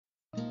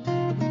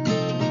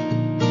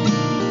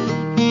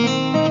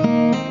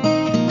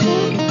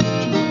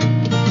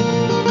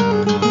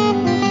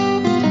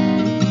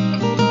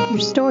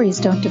stories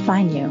don't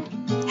define you.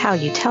 How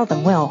you tell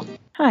them will.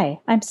 Hi,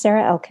 I'm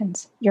Sarah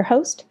Elkins, your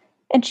host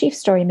and chief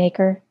story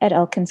maker at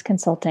Elkins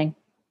Consulting.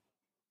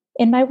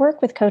 In my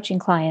work with coaching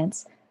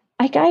clients,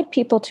 I guide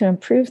people to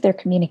improve their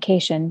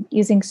communication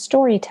using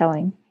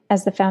storytelling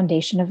as the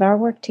foundation of our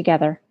work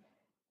together.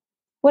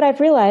 What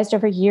I've realized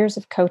over years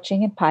of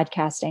coaching and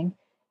podcasting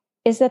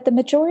is that the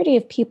majority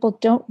of people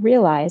don't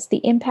realize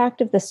the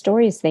impact of the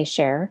stories they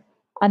share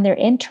on their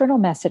internal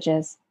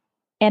messages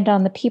and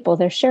on the people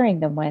they're sharing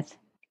them with.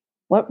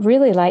 What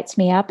really lights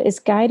me up is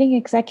guiding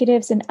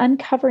executives in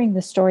uncovering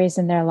the stories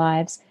in their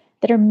lives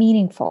that are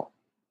meaningful.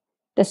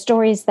 The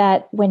stories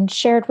that, when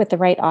shared with the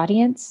right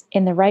audience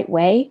in the right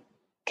way,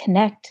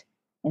 connect,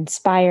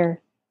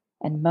 inspire,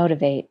 and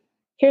motivate.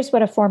 Here's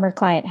what a former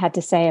client had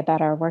to say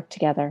about our work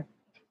together.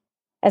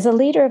 As a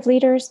leader of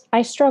leaders,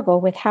 I struggle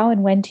with how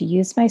and when to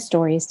use my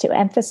stories to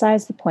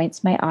emphasize the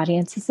points my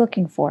audience is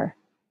looking for.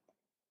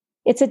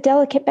 It's a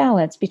delicate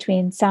balance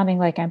between sounding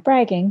like I'm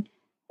bragging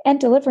and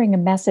delivering a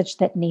message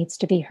that needs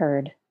to be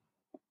heard.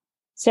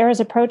 Sarah's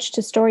approach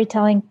to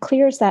storytelling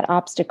clears that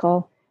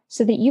obstacle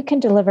so that you can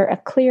deliver a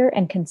clear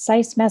and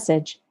concise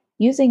message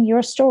using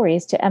your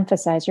stories to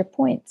emphasize your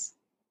points.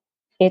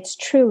 It's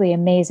truly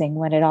amazing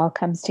when it all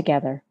comes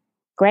together.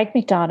 Greg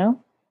McDonough,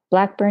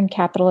 Blackburn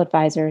Capital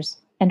Advisors,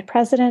 and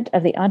president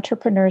of the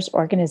Entrepreneurs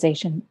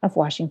Organization of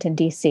Washington,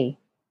 D.C.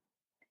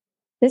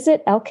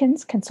 Visit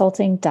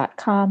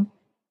elkinsconsulting.com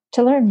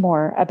to learn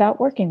more about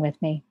working with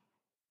me.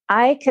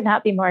 I could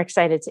not be more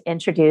excited to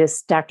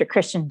introduce Dr.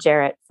 Christian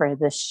Jarrett for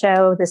this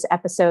show, this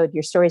episode,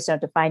 Your Stories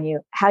Don't Define You,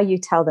 How You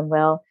Tell Them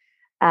Will.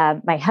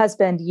 My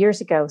husband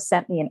years ago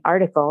sent me an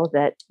article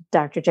that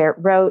Dr. Jarrett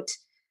wrote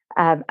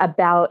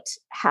about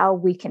how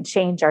we can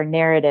change our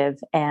narrative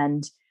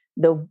and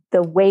the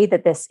way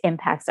that this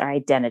impacts our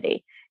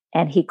identity.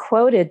 And he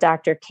quoted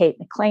Dr. Kate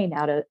McLean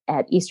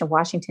at Eastern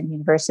Washington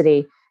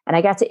University. And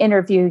I got to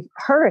interview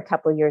her a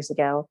couple of years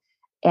ago.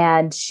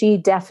 And she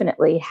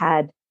definitely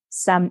had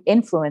some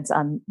influence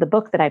on the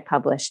book that I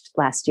published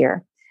last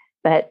year.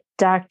 But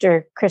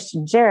Dr.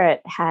 Christian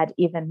Jarrett had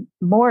even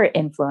more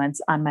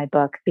influence on my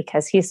book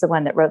because he's the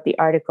one that wrote the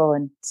article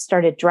and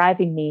started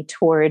driving me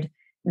toward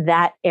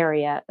that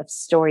area of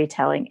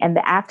storytelling and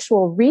the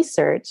actual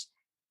research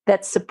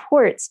that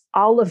supports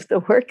all of the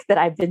work that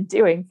I've been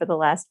doing for the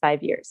last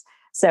 5 years.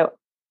 So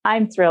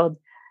I'm thrilled.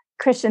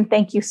 Christian,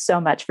 thank you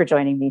so much for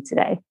joining me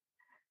today.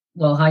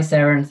 Well, hi,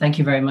 Sarah, and thank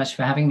you very much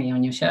for having me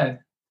on your show.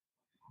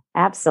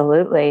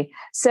 Absolutely.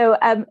 So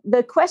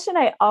the question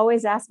I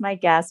always ask my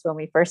guests when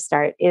we first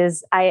start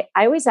is I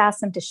always ask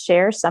them to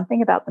share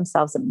something about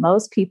themselves that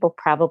most people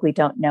probably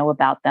don't know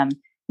about them,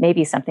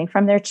 maybe something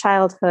from their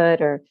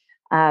childhood or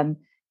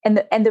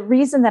and the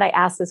reason that I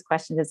ask this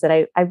question is that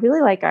I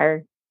really like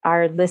our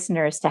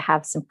listeners to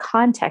have some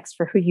context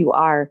for who you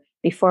are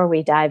before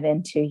we dive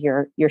into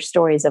your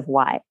stories of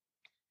why.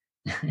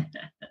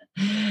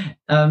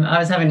 I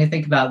was having to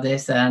think about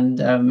this,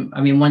 and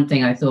one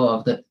thing I thought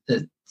of that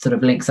sort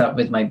of links up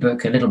with my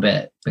book a little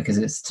bit because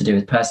it's to do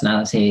with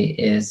personality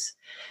is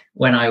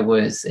when I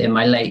was in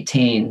my late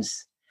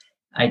teens,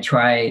 I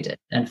tried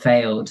and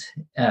failed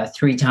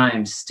 3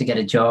 times to get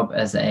a job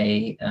as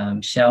a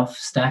shelf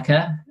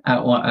stacker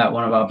at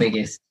one of our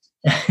biggest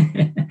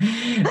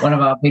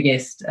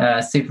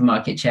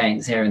supermarket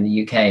chains here in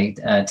the UK,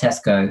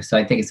 Tesco. So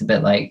I think it's a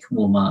bit like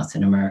Walmart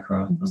in America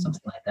or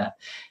something like that.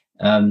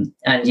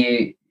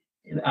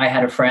 I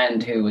had a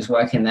friend who was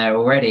working there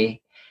already,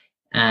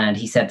 and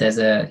he said, there's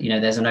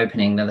an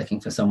opening, they're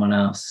looking for someone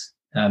else.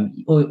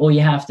 All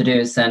you have to do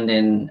is send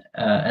in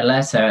a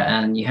letter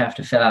and you have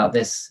to fill out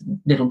this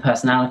little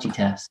personality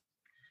test.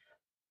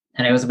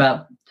 And it was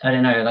about,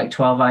 like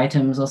 12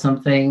 items or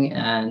something.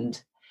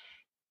 And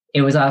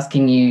it was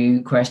asking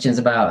you questions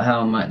about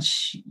how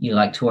much you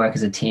like to work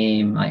as a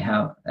team, like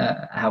how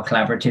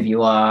collaborative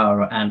you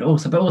are,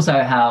 but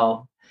also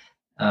how,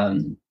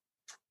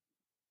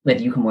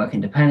 whether you can work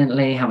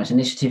independently, how much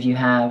initiative you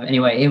have.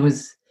 Anyway, it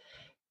was,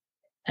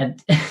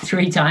 and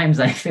 3 times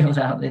I filled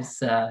out this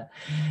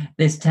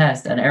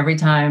test, and every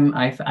time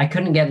I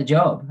couldn't get a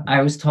job.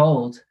 I was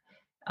told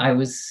I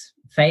was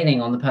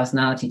failing on the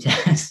personality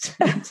test.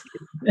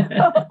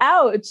 Oh,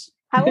 ouch!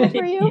 How old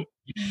were you?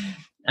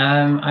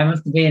 I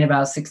must have been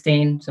about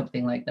 16,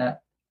 something like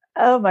that.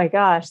 Oh my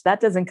gosh,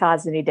 that doesn't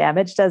cause any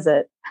damage, does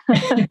it?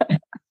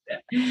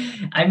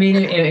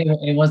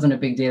 It wasn't a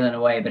big deal in a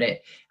way, but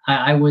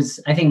I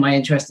think my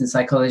interest in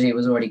psychology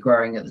was already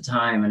growing at the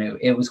time, and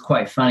it was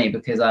quite funny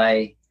because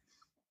the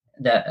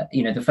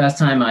first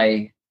time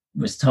I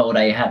was told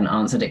I hadn't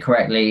answered it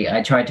correctly,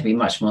 I tried to be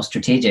much more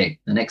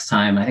strategic. The next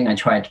time, I think I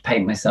tried to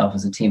paint myself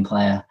as a team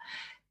player.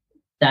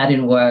 That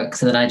didn't work,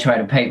 so then I tried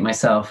to paint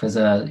myself as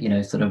a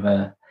sort of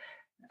a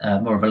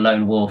more of a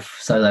lone wolf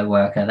solo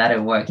worker. That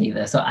didn't work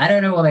either. So I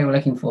don't know what they were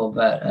looking for,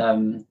 but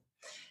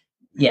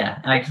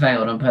I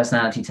failed on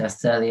personality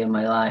tests early in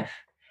my life.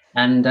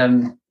 And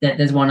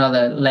there's one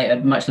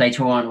other much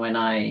later on when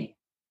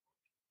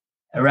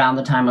around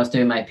the time I was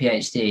doing my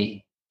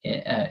PhD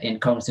in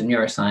cognitive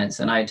neuroscience,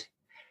 and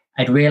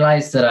I'd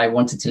realized that I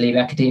wanted to leave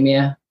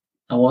academia.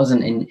 I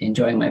wasn't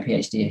enjoying my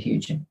PhD a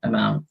huge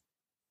amount.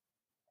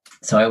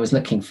 So I was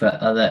looking for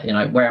other,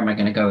 where am I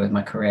going to go with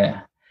my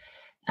career?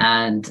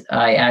 And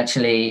I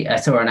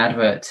saw an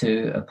advert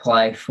to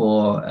apply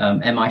for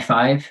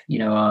MI5,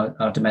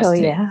 our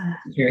domestic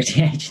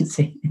security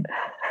agency.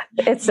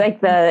 It's like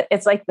the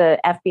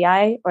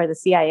FBI or the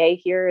CIA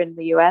here in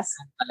the US.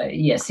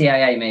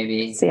 CIA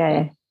maybe.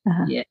 CIA.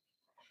 Uh-huh. Yeah.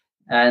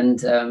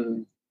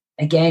 And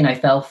again, I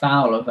fell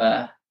foul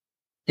of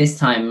this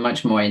time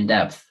much more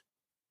in-depth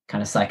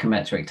kind of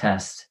psychometric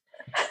test.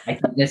 I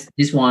think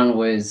this one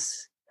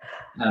was,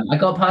 I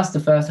got past the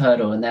first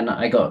hurdle, and then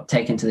I got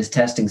taken to this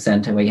testing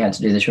center where you had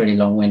to do this really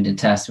long-winded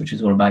test, which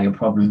was all about your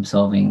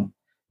problem-solving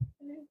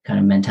kind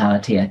of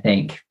mentality, I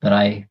think. But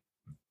I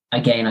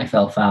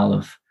fell foul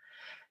of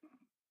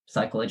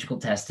psychological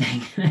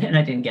testing and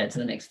I didn't get to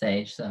the next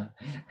stage. So,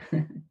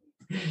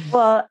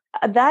 well,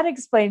 that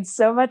explains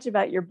so much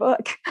about your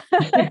book.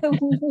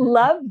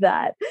 Love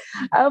that.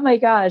 Oh my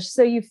gosh!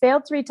 So you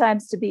failed 3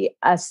 times to be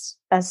a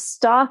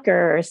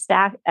stalker or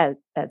stack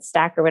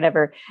or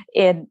whatever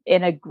in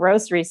a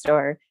grocery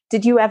store.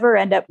 Did you ever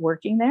end up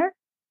working there?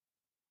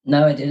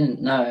 No, I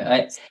didn't.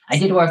 No, I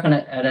did work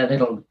at a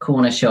little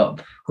corner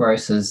shop,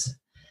 grocers,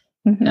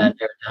 near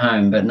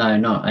home, but no,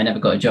 I never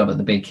got a job at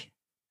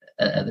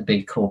the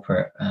big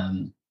corporate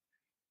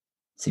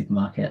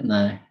supermarket.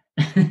 No.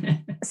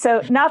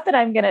 So not that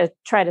I'm going to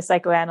try to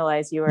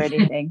psychoanalyze you or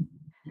anything,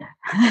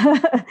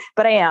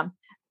 but I am.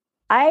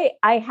 I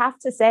have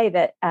to say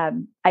that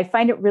I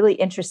find it really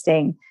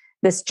interesting,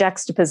 this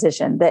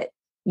juxtaposition that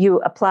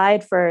you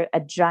applied for a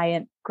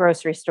giant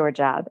grocery store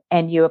job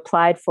and you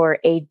applied for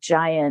a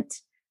giant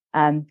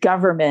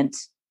government,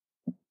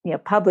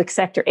 public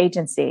sector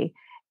agency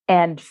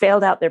and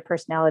failed out their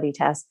personality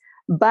test,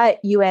 but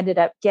you ended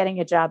up getting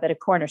a job at a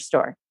corner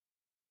store.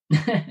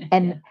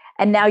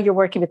 And now you're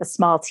working with a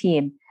small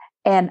team.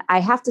 And I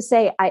have to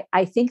say,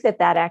 I think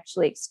that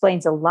actually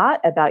explains a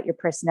lot about your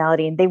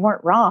personality. And they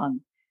weren't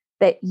wrong,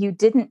 that you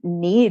didn't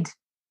need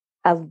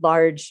a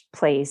large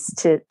place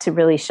to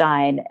really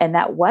shine. And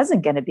that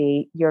wasn't going to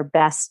be your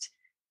best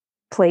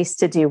place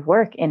to do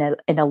work in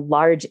a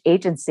large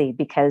agency,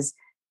 because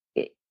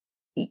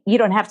you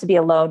don't have to be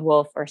a lone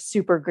wolf or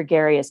super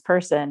gregarious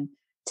person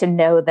to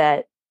know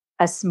that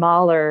a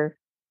smaller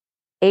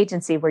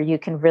agency where you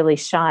can really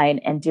shine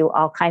and do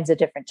all kinds of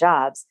different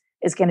jobs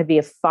is going to be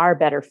a far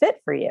better fit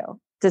for you.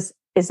 Is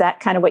that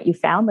kind of what you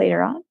found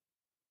later on?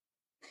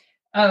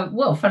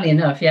 Well, funnily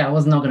enough, yeah, I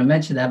was not going to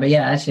mention that, but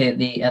yeah,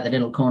 actually at the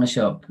little corner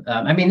shop.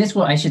 I mean, this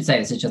what I should say.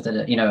 This is just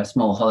a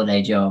small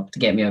holiday job to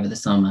get me over the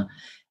summer.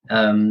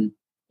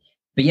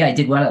 But yeah, I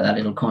did well at that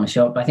little corner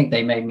shop. I think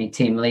they made me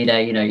team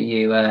leader.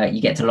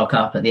 You get to lock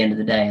up at the end of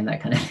the day and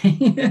that kind of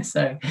thing.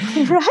 So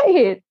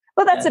right.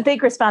 Well, that's a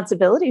big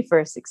responsibility for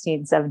a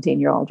 16,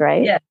 17-year-old,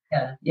 right?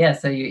 Yeah.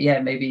 So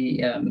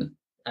maybe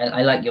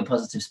I like your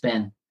positive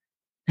spin.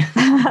 People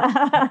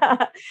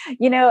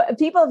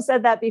have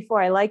said that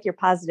before. I like your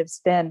positive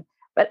spin,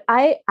 but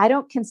I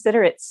don't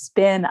consider it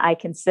spin. I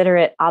consider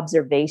it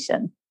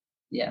observation.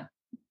 Yeah.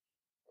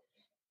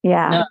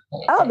 Yeah.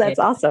 No, that's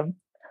awesome.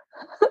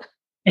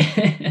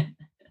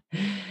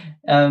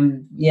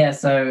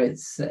 So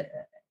it's,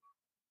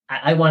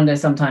 I wonder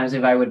sometimes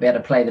if I would be able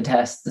to play the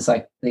test,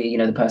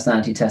 the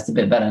personality test a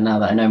bit better now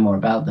that I know more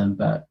about them,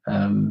 but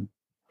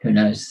who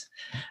knows?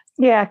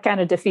 Yeah, it kind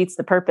of defeats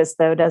the purpose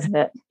though, doesn't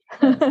it?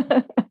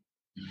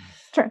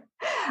 Sure.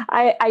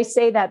 I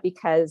say that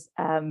because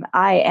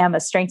I am a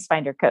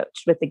StrengthsFinder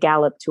coach with the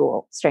Gallup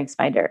tool,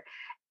 StrengthsFinder.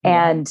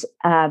 And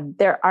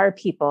there are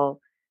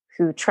people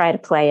who try to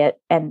play it,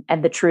 and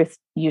the truth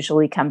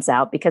usually comes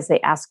out because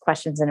they ask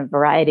questions in a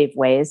variety of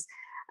ways.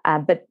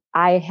 But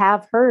I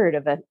have heard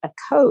of a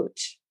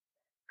coach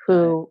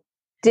who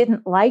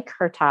didn't like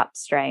her top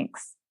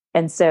strengths.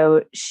 And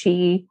so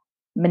she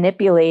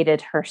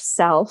manipulated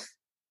herself.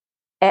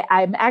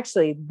 I'm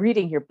actually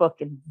reading your book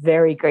in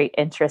very great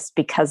interest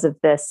because of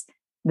this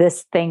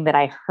thing that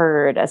I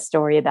heard a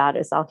story about.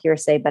 Is all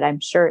hearsay, but I'm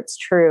sure it's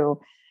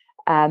true.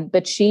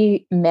 But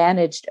she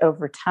managed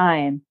over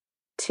time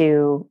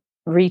to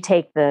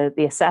retake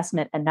the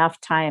assessment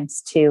enough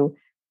times to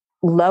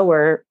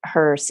lower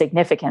her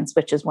significance,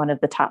 which is one of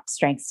the top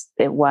strengths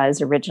it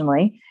was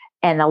originally.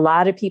 And a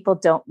lot of people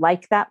don't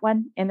like that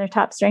one in their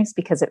top strengths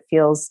because it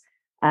feels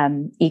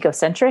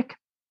egocentric.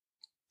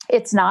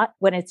 It's not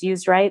when it's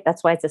used right.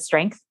 That's why it's a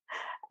strength.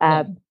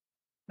 But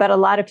a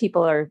lot of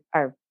people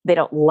they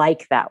don't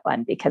like that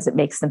one because it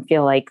makes them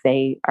feel like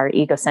they are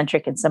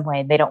egocentric in some way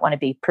and they don't want to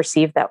be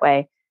perceived that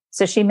way.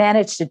 So she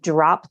managed to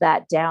drop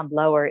that down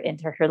lower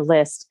into her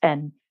list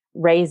and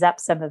raise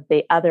up some of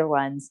the other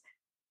ones.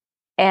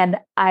 And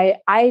I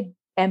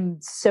am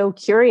so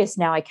curious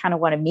now. I kind of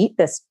want to meet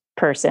this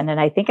person. And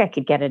I think I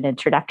could get an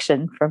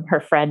introduction from her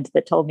friend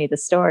that told me the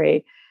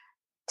story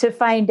to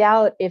find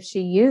out if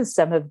she used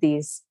some of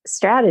these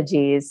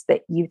strategies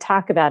that you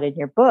talk about in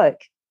your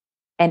book,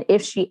 and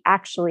if she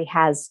actually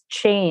has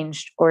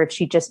changed or if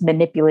she just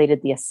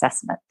manipulated the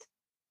assessment.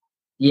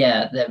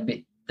 Yeah,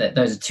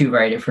 those are two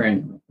very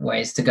different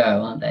ways to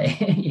go, aren't they?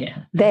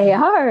 Yeah. They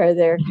are.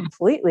 They're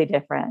completely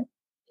different.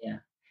 Yeah.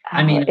 Oh,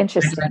 I mean,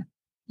 interesting.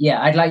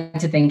 I'd like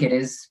to think it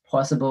is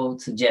possible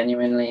to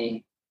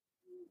genuinely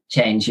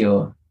change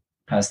your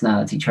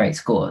personality trait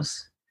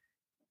scores,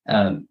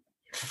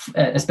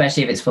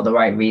 especially if it's for the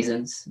right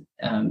reasons.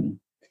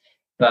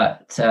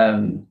 But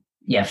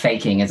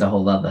faking is a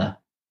whole other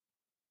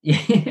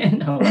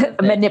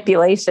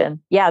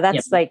manipulation. Yeah,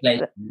 that's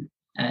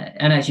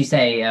and as you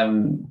say,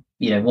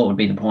 what would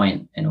be the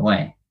point in a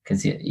way?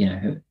 Because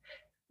who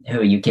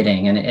are you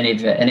kidding? And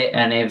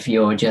if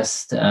you're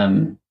just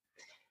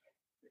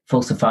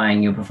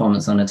falsifying your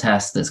performance on a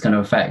test that's going to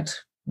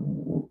affect,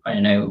 I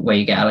don't know, where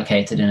you get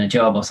allocated in a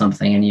job or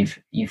something, and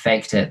you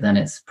faked it, then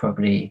it's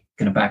probably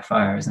going to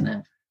backfire, isn't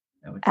it?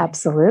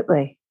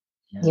 Absolutely.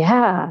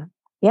 Yeah.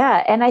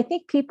 And I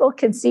think people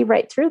can see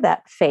right through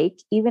that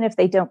fake, even if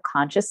they don't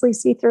consciously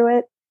see through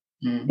it,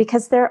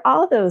 because there are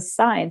all those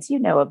signs. You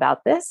know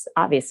about this.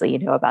 Obviously, you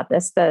know about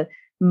this. The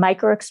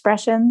micro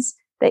expressions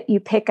that you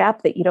pick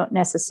up that you don't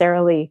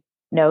necessarily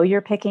know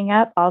you're picking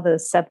up, all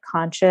those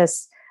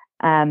subconscious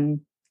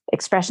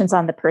expressions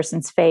on the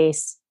person's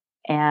face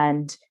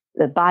and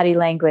the body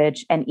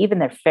language and even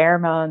their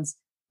pheromones.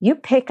 You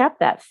pick up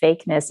that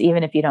fakeness,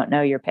 even if you don't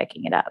know you're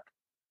picking it up.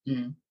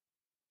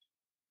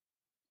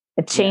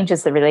 It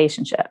changes the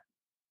relationship.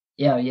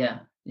 Yeah.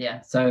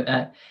 So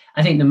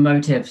I think the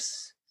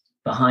motives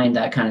behind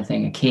that kind of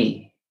thing are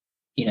key.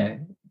 If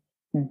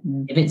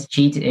it's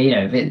cheating,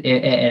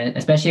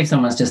 especially if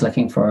someone's just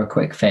looking for a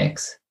quick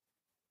fix,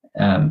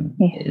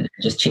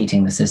 just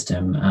cheating the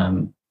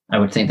system, I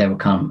would think they would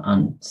come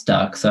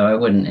unstuck. So I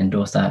wouldn't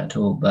endorse that at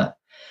all. But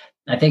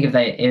I think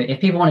if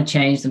people want to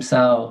change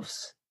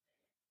themselves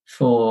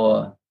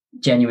for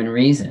genuine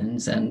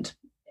reasons, and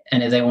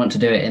if they want to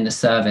do it in the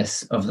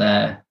service of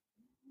their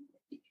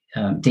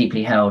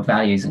deeply held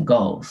values and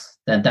goals,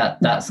 then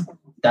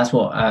that's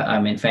what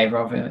I'm in favor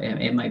of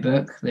in my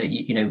book. That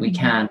we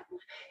can.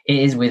 It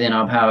is within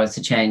our powers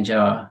to change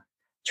our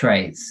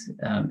traits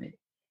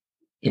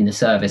in the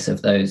service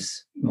of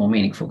those more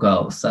meaningful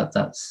goals.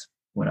 That's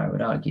what I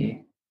would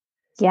argue.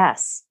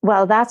 Yes.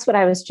 Well, that's what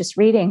I was just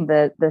reading,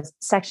 the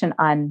section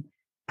on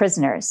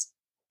prisoners,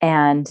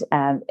 and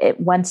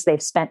once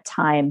they've spent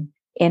time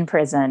in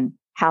prison,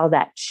 how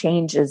that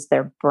changes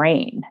their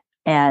brain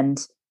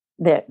and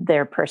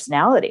their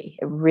personality.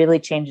 It really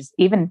changes,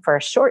 even for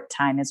a short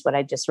time, is what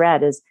I just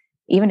read, is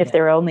even if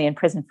they're only in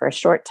prison for a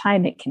short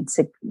time, it can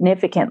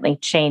significantly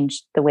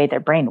change the way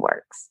their brain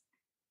works.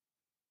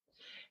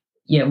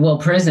 Yeah, well,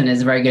 prison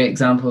is a very good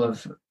example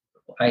of,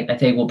 I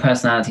think, what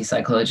personality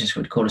psychologists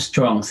would call a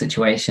strong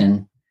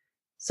situation.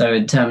 So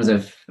in terms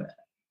of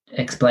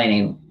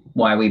explaining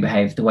why we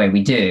behave the way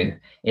we do,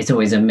 it's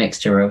always a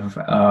mixture of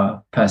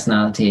our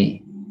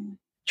personality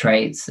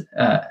traits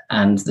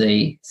and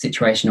the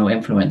situational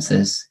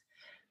influences.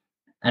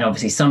 And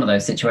obviously some of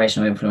those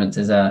situational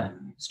influences are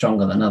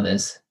stronger than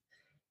others.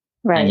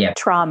 Right. And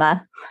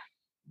trauma.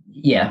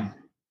 Yeah.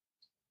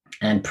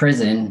 And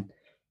prison,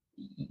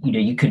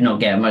 you could not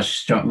get a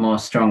much more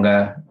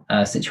stronger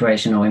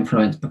situational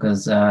influence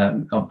because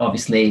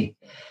obviously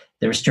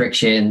the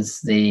restrictions,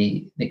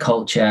 the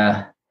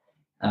culture,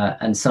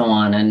 and so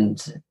on.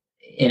 And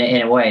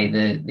in a way,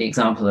 the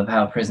example of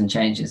how prison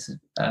changes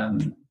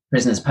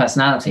prisoners'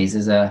 personalities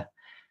is a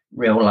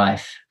real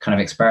life kind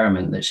of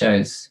experiment that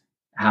shows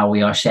how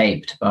we are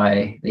shaped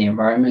by the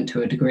environment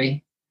to a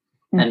degree.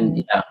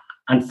 And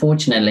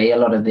unfortunately, a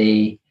lot of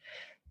the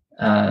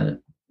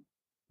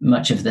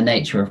much of the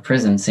nature of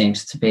prison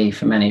seems to be,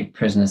 for many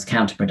prisoners,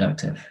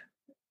 counterproductive.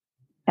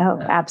 Oh,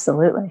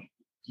 absolutely.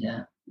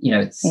 Yeah.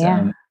 It's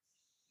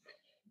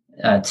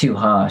too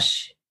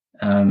harsh.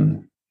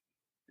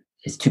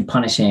 It's too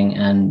punishing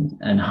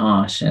and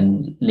harsh,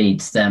 and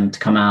leads them to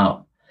come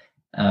out,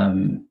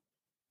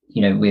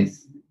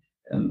 with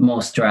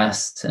more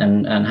stressed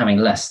and having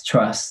less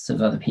trust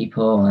of other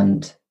people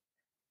and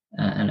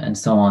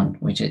so on,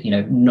 which is,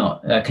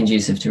 not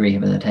conducive to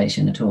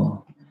rehabilitation at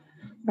all.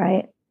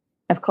 Right.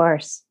 Of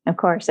course.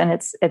 And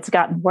it's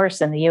gotten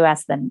worse in the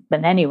US than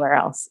anywhere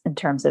else in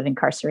terms of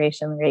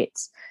incarceration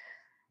rates.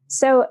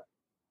 So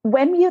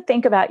when you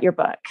think about your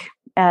book,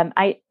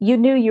 you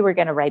knew you were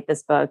going to write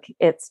this book.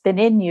 It's been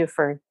in you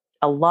for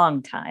a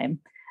long time.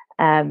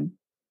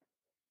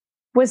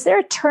 Was there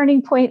a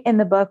turning point in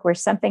the book where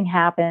something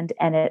happened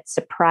and it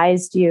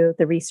surprised you,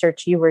 the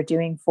research you were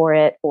doing for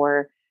it,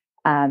 or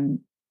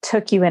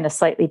took you in a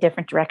slightly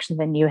different direction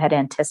than you had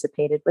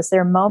anticipated? Was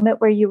there a moment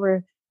where you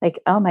were like,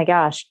 oh my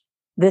gosh,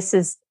 this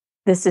is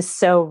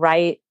so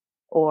right,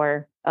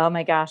 or oh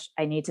my gosh,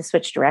 I need to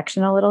switch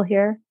direction a little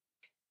here?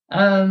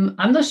 I'm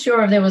not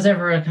sure if there was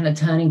ever a kind of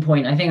turning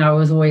point. I think I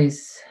was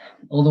always,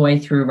 all the way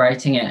through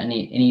writing it, and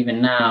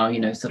even now,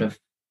 sort of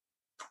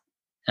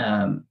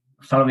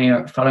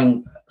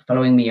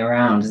following me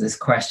around is this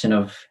question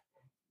of,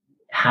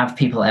 have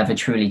people ever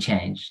truly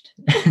changed?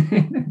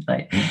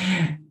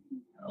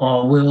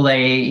 Or will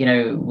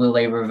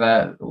they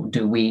revert? Or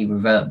do we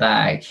revert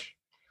back?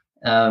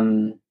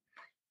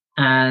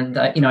 And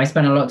I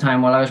spent a lot of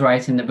time while I was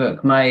writing the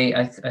book.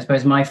 I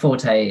suppose my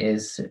forte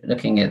is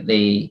looking at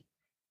the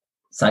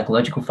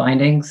psychological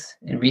findings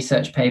in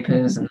research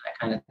papers and that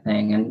kind of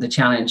thing. And the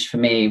challenge for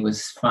me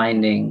was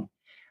finding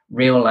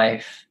real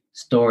life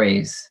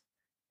stories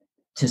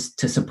to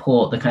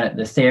support the kind of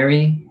the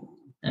theory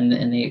and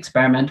the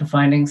experimental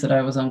findings that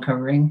I was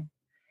uncovering.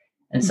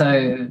 And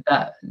so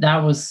that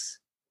was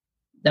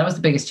the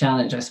biggest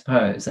challenge, I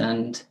suppose.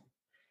 And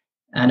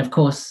of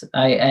course,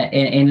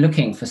 in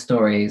looking for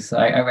stories,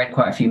 I read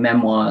quite a few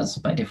memoirs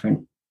by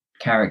different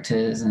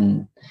characters,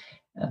 and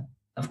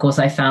of course,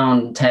 I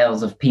found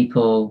tales of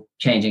people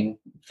changing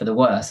for the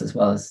worse as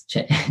well as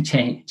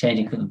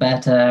changing for the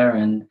better.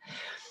 And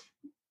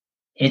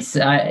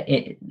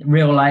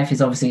real life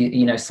is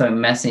obviously so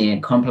messy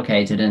and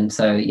complicated, and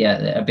so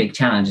a big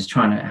challenge is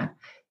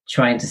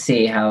trying to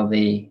see how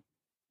the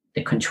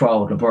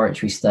controlled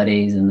laboratory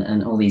studies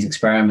and all these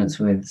experiments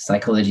with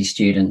psychology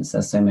students,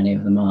 as so many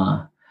of them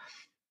are,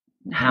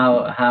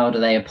 how do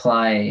they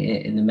apply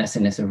in the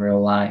messiness of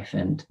real life,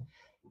 and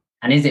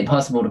is it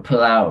possible to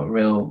pull out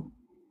real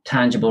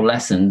tangible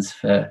lessons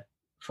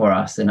for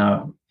us in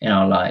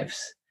our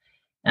lives?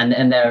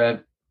 And there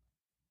are,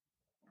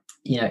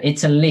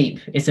 it's a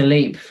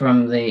leap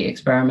from the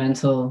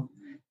experimental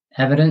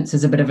evidence.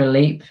 Is a bit of a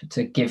leap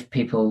to give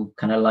people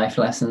kind of life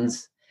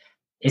lessons.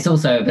 It's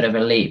also a bit of a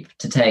leap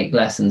to take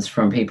lessons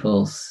from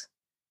people's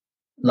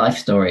life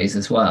stories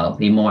as well,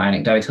 the more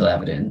anecdotal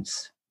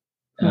evidence.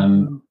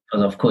 But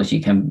of course,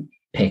 you can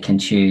pick and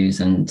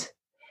choose, and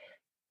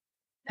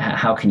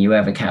how can you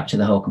ever capture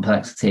the whole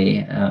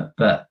complexity?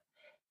 But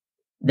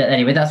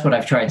anyway, that's what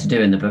I've tried to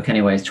do in the book.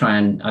 Anyways,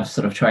 I've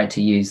sort of tried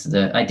to use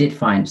I did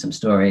find some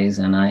stories,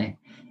 and I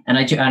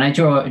drew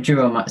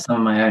on some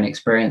of my own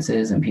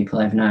experiences and people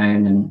I've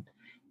known,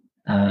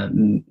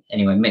 and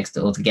anyway, mixed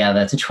it all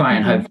together to try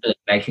and hopefully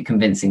make a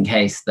convincing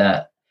case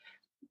that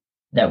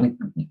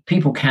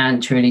people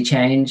can truly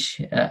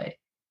change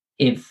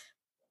if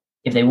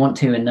they want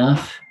to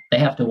enough. I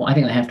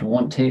think they have to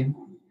want to.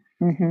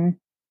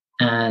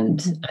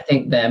 And I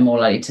think they're more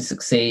likely to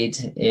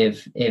succeed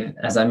if,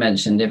 as I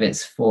mentioned, if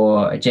it's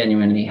for a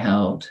genuinely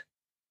held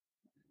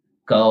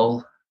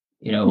goal,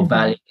 or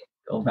value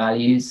or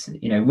values,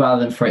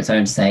 rather than for its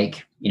own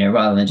sake,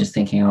 rather than just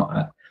thinking,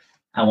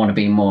 I want to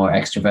be more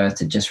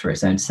extroverted just for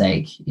its own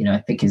sake, I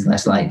think is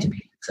less likely to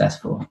be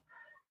successful.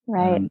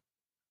 Right.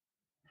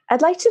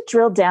 I'd like to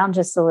drill down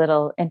just a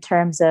little in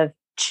terms of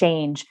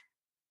change,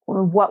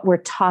 or what we're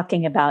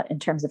talking about in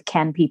terms of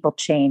can people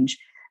change?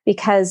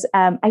 Because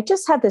I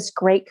just had this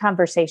great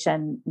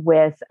conversation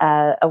with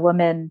a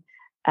woman,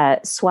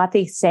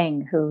 Swati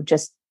Singh, who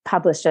just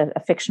published a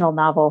fictional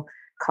novel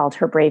called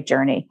Her Brave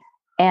Journey.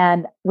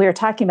 And we were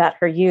talking about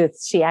her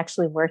youth. She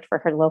actually worked for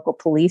her local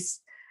police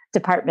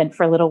department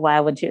for a little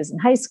while when she was in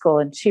high school,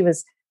 and she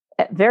was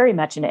very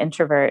much an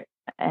introvert.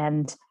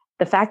 And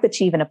the fact that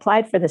she even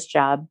applied for this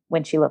job,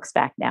 when she looks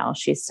back now,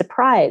 she's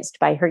surprised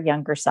by her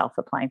younger self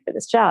applying for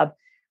this job.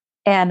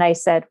 And I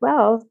said,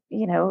 well,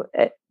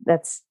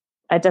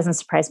 it doesn't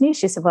surprise me.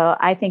 She said, well,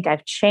 I think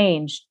I've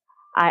changed.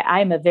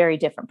 I'm a very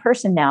different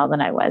person now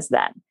than I was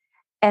then.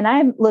 And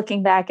I'm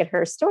looking back at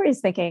her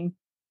stories thinking,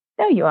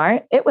 no, you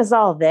aren't. It was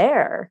all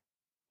there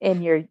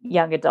in your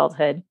young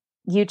adulthood.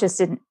 You just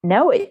didn't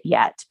know it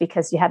yet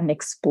because you hadn't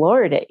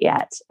explored it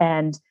yet.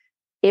 And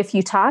if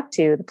you talk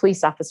to the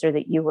police officer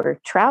that you were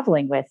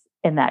traveling with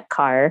in that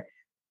car,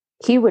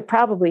 he would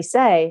probably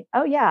say,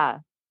 oh yeah,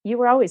 you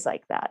were always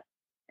like that.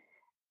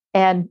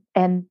 And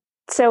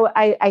so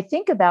I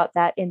think about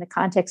that in the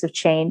context of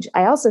change.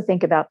 I also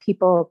think about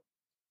people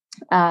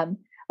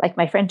like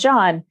my friend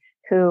John,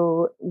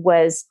 who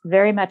was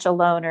very much a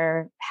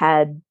loner,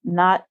 had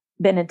not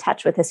been in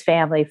touch with his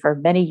family for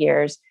many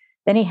years.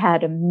 Then he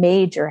had a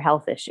major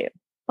health issue,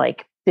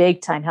 like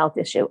big time health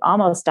issue,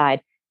 almost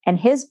died. And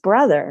his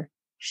brother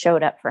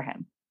showed up for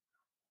him.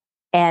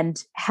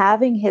 And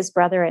having his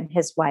brother and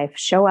his wife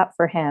show up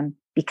for him,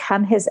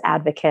 become his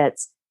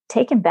advocates,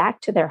 take him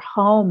back to their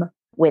home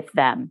with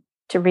them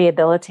to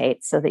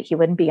rehabilitate so that he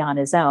wouldn't be on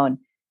his own.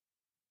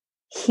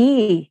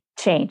 He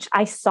changed.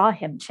 I saw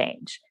him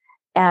change.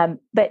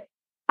 But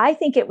I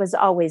think it was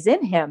always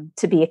in him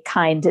to be a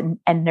kind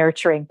and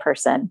nurturing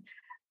person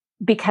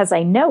because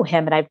I know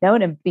him and I've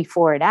known him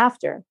before and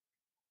after.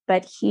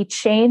 But he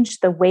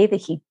changed the way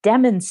that he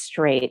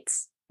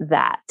demonstrates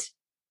that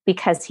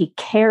because he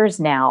cares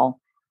now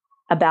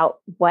about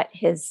what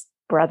his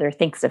brother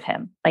thinks of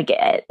him. Like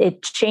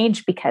it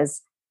changed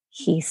because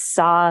he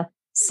saw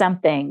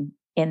something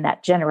in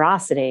that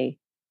generosity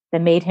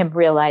that made him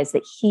realize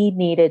that he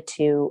needed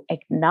to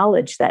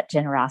acknowledge that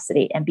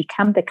generosity and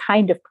become the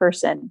kind of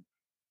person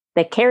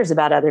that cares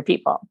about other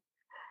people.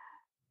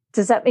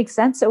 Does that make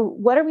sense? So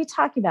what are we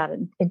talking about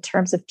in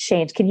terms of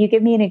change? Can you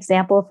give me an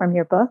example from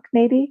your book,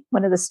 maybe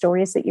one of the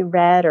stories that you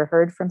read or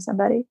heard from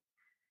somebody?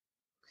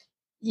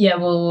 Yeah,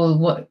 well,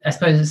 what I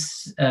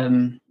suppose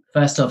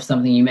first off,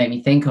 something you made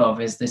me think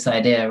of is this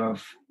idea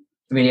of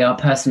really our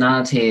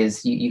personality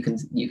is you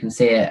can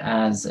see it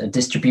as a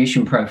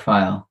distribution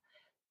profile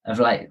of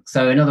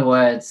so in other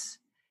words,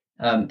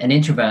 an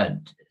introvert,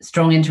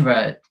 strong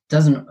introvert,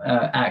 doesn't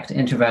act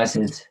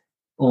introverted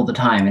all the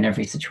time in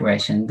every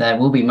situation. There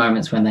will be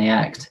moments when they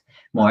act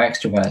more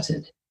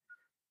extroverted.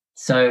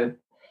 So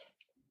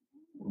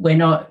we're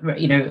not,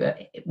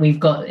 we've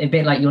got a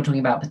bit like you're talking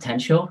about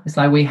potential. It's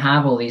like we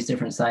have all these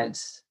different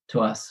sides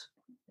to us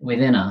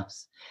within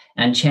us,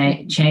 and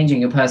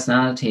changing your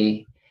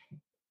personality,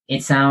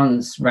 it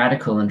sounds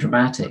radical and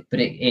dramatic, but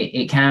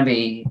it can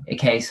be a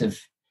case of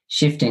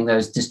shifting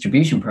those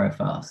distribution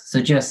profiles.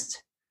 So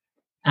just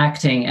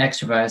acting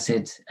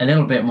extroverted a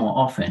little bit more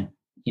often,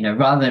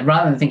 rather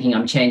than thinking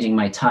I'm changing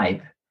my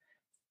type.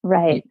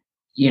 Right.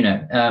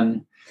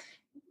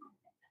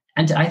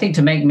 And I think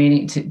to make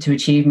meaning, to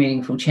achieve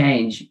meaningful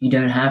change, it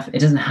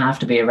doesn't have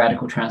to be a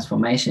radical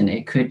transformation.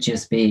 It could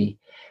just be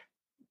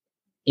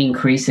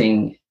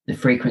increasing the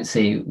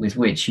frequency with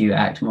which you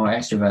act more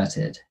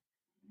extroverted.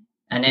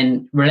 And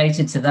then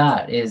related to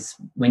that is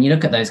when you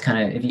look at those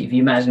kind of, if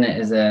you imagine it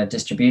as a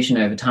distribution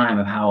over time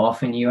of how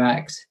often you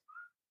act,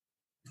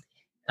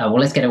 well,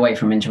 let's get away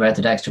from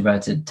introverted,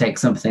 extroverted. Take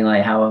something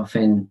like how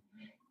often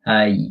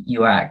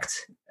you act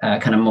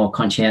kind of more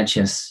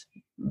conscientious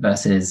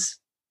versus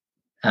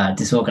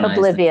disorganized.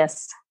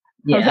 Oblivious.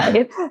 Yeah.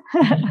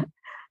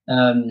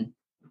 Right.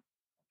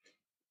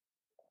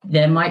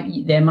 There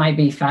might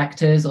be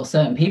factors or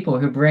certain people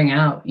who bring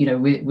out,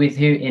 with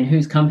in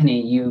whose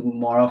company you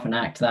more often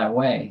act that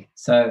way.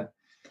 So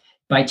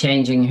by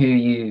changing who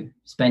you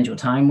spend your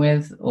time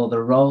with or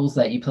the roles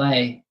that you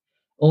play,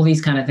 all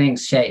these kind of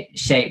things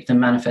shape the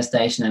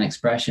manifestation and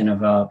expression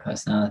of our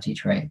personality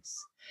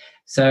traits.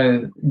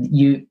 So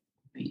your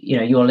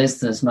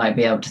listeners might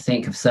be able to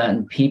think of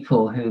certain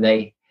people who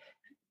they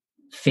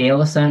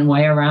feel a certain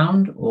way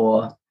around,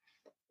 or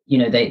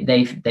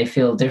they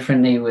feel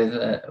differently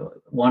with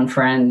one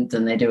friend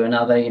than they do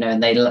another,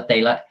 and they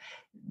like,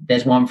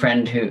 there's one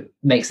friend who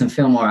makes them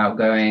feel more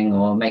outgoing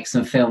or makes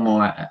them feel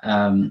more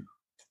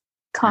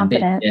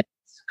confident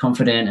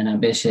and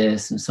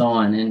ambitious and so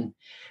on. And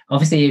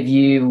obviously if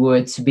you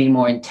were to be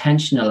more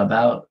intentional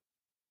about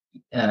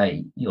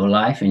your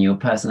life and your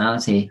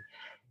personality,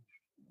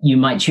 you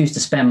might choose to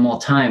spend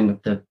more time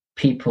with the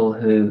people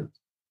who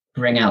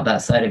bring out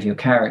that side of your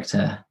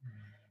character.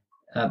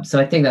 So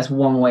I think that's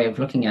one way of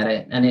looking at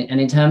it. And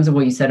in terms of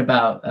what you said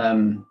about,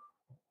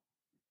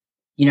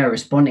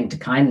 responding to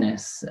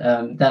kindness,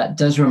 that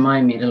does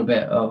remind me a little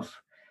bit of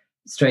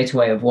straight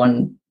away of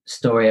one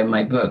story in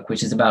my book,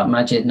 which is about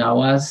Maajid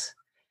Nawaz,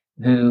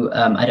 who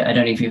I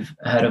don't know if you've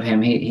heard of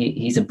him.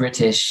 He's a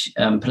British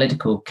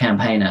political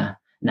campaigner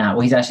now.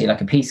 Well, he's actually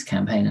like a peace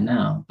campaigner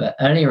now. But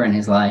earlier in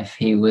his life,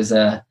 he was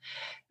a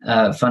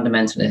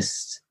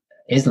fundamentalist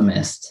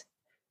Islamist.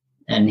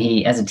 And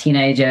as a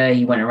teenager,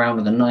 he went around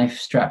with a knife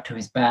strapped to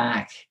his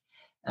back.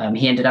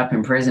 He ended up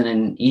in prison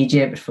in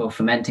Egypt for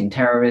fomenting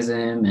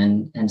terrorism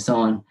and so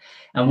on.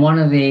 And one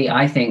of the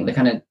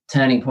kind of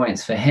turning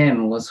points for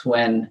him was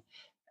when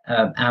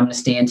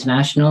Amnesty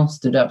International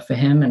stood up for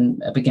him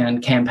and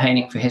began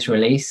campaigning for his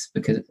release,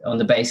 because on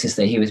the basis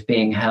that he was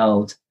being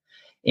held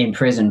in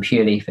prison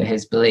purely for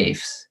his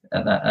beliefs.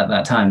 At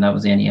that time, that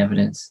was the only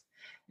evidence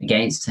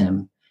against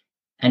him.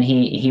 And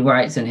he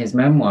writes in his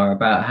memoir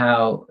about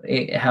how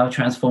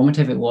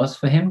transformative it was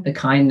for him, the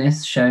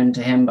kindness shown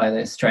to him by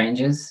those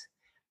strangers.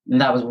 And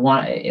that was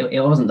one,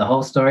 it wasn't the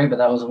whole story, but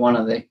that was one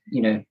of the,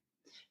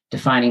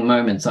 defining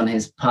moments on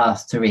his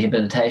path to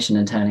rehabilitation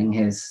and turning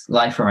his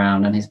life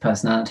around and his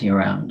personality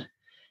around.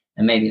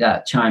 And maybe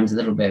that chimes a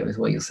little bit with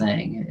what you're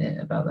saying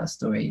about that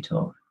story you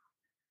told.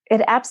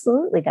 It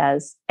absolutely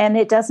does. And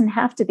it doesn't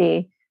have to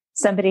be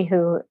somebody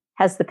who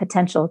has the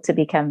potential to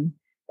become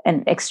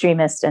an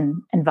extremist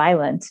and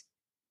violent.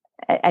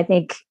 I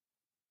think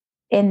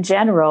in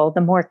general,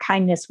 the more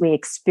kindness we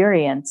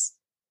experience,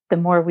 the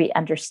more we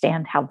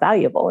understand how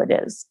valuable it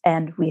is.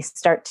 And we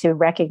start to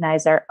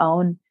recognize our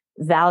own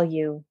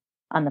value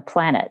on the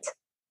planet.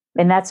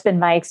 And that's been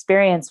my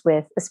experience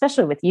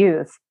especially with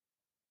youth,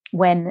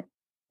 when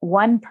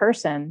one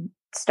person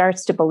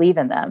starts to believe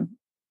in them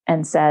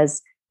and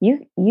says,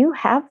 you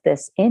have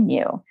this in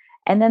you.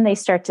 And then they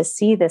start to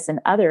see this in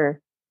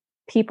other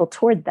people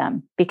toward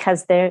them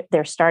because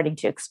they're starting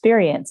to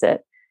experience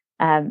it.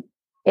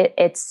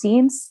 It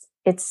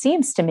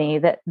seems to me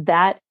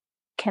that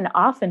can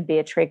often be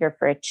a trigger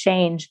for a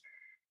change.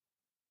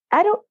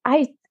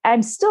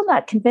 I'm still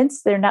not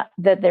convinced that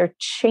they're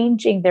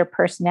changing their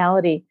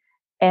personality.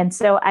 And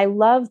so I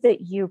love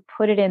that you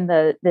put it in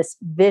this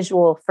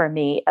visual for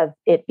me of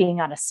it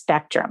being on a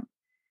spectrum,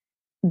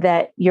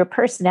 that your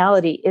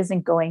personality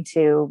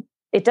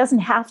it doesn't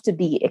have to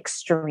be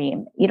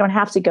extreme. You don't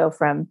have to go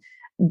from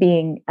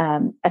being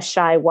a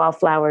shy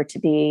wallflower to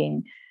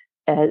being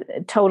a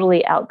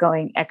totally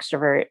outgoing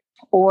extrovert,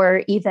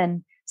 or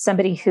even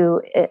somebody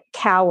who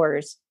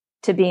cowers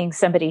to being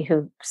somebody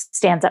who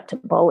stands up to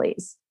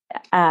bullies.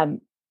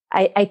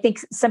 I think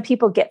some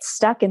people get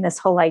stuck in this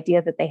whole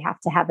idea that they have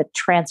to have a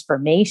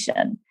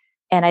transformation.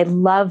 And I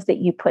love that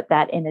you put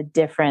that in a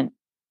different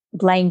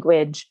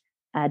language,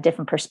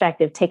 different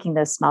perspective, taking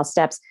those small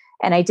steps.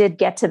 And I did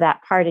get to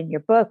that part in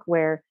your book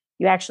where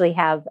you actually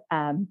have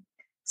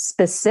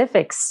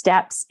specific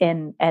steps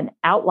in an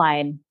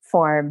outline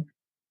form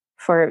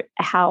for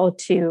how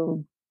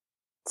to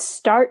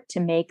start to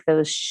make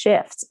those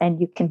shifts.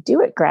 And you can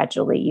do it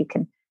gradually. You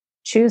can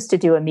choose to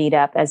do a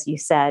meetup, as you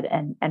said,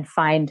 and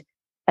find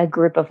a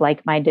group of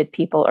like-minded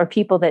people or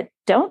people that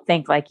don't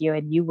think like you,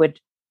 and you would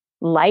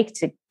like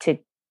to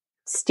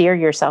steer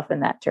yourself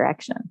in that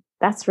direction.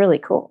 That's really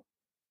cool.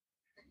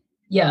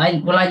 Yeah,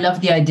 I love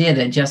the idea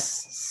that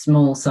just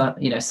small,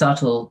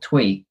 subtle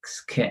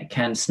tweaks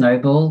can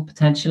snowball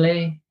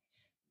potentially.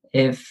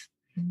 If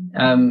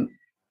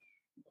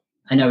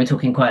I know we're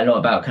talking quite a lot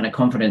about kind of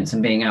confidence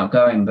and being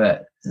outgoing,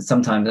 but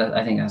sometimes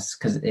I think that's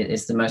because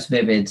it's the most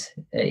vivid,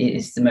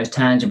 it's the most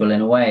tangible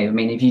in a way. I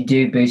mean, if you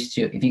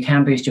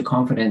can boost your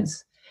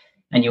confidence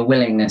and your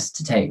willingness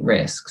to take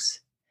risks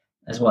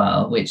as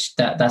well, which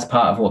that's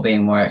part of what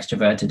being more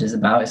extroverted is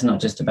about. It's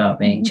not just about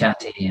being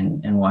chatty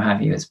and what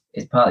have you.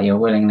 It's partly your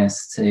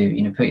willingness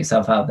to, put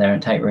yourself out there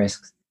and take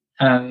risks.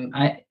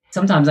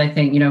 Sometimes I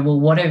think, well,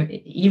 what if,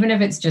 even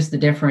if it's just the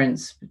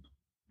difference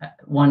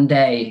one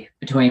day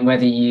between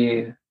whether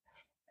you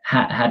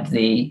had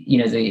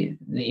the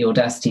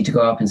audacity to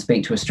go up and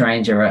speak to a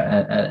stranger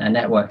at a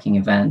networking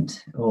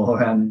event,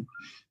 or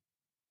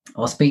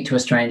speak to a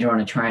stranger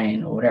on a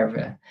train or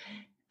whatever.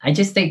 I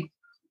just think,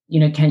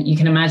 you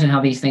can imagine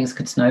how these things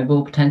could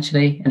snowball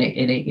potentially, and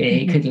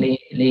it could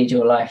lead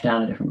your life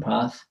down a different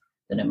path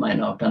that it might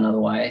not have done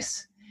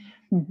otherwise.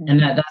 And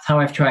that's how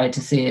I've tried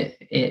to see it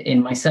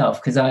in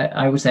myself, because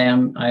I would say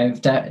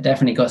I've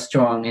definitely got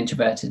strong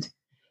introverted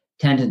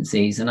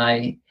tendencies, and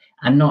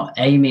I'm not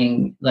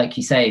aiming, like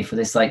you say, for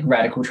this like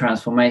radical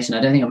transformation. I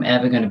don't think I'm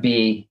ever going to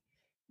be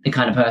the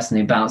kind of person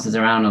who bounces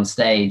around on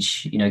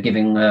stage,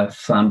 giving a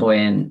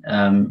flamboyant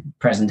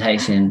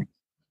presentation.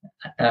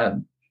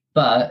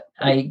 But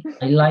I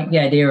like the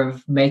idea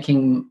of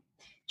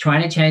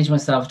trying to change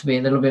myself to be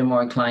a little bit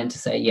more inclined to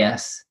say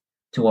yes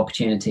to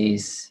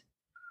opportunities,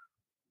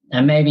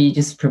 and maybe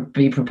just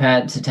be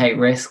prepared to take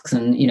risks.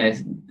 And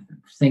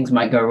things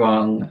might go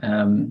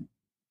wrong,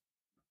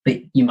 but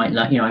you might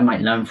learn. I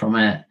might learn from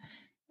it,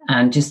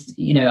 and just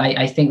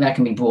I think that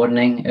can be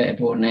broadening,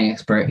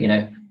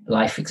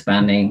 life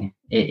expanding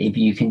if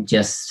you can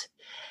just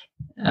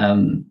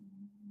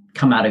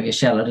come out of your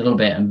shell a little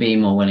bit and be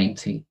more willing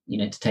to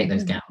to take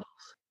those gambles.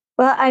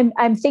 Well,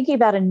 I'm thinking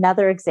about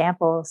another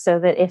example, so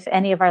that if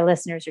any of our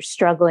listeners are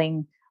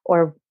struggling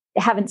or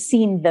haven't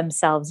seen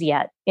themselves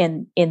yet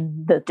in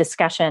the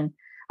discussion,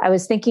 I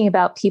was thinking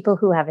about people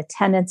who have a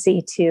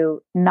tendency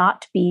to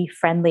not be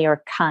friendly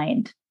or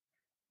kind.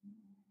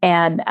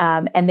 And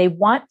they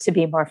want to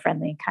be more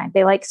friendly and kind.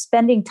 They like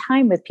spending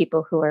time with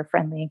people who are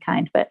friendly and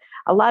kind, but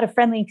a lot of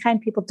friendly and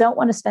kind people don't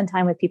want to spend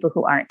time with people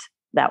who aren't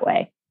that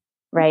way,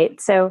 right?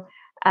 So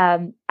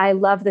I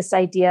love this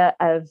idea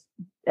of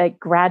a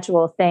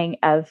gradual thing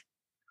of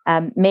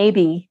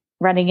maybe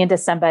running into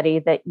somebody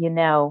that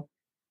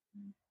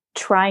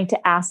trying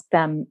to ask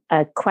them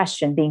a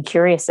question, being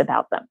curious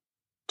about them,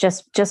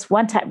 just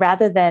one time,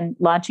 rather than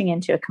launching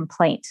into a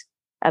complaint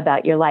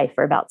about your life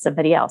or about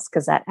somebody else,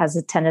 because that has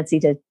a tendency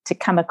to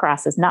come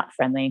across as not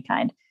friendly and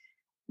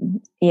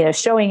kind.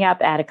 Showing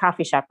up at a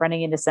coffee shop,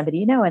 running into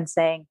somebody and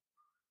saying,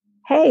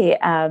 "Hey,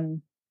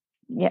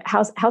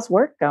 how's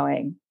work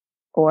going?"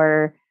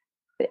 Or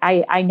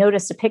I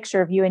noticed a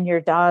picture of you and your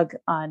dog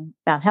on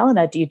Mount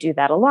Helena. Do you do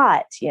that a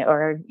lot?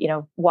 Or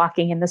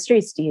walking in the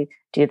streets, do you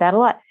do that a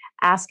lot?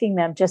 Asking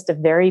them just a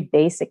very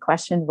basic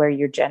question where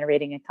you're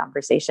generating a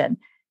conversation,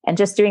 and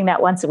just doing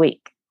that once a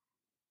week,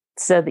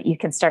 so that you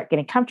can start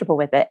getting comfortable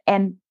with it.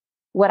 And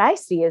what I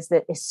see is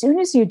that as soon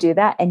as you do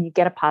that and you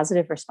get a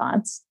positive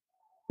response,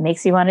 it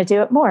makes you want to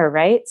do it more,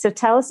 right? So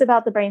tell us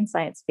about the brain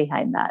science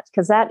behind that,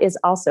 because that is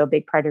also a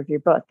big part of your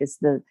book, is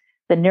the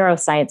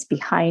neuroscience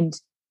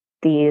behind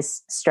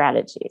these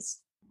strategies.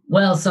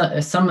 Well, so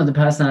some of the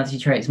personality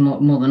traits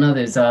more than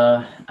others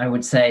are, I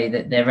would say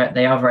that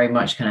they are very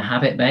much kind of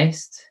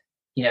habit-based.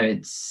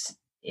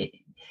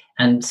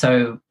 And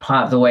so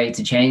part of the way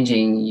to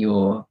changing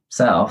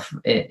yourself,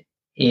 it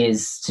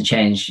is to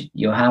change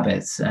your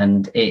habits.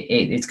 And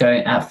it's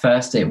going, at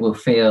first it will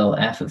feel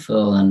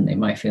effortful and it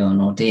might feel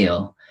an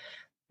ordeal,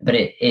 but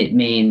it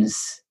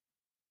means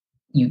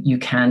you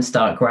can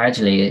start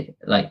gradually,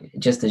 like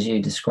just as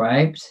you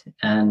described.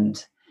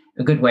 And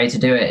a good way to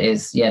do it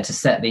is to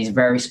set these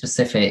very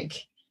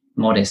specific,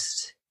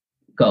 modest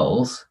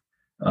goals,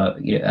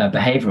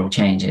 behavioral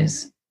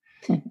changes.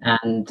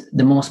 And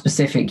the more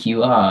specific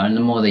you are and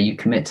the more that you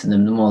commit to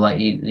them, the more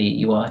likely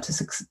you are to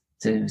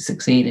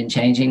succeed in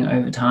changing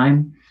over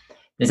time.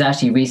 There's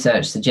actually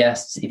research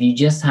suggests if you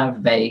just have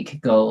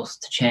vague goals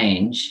to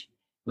change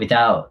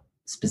without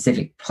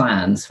specific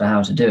plans for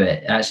how to do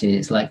it, actually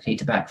it's likely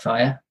to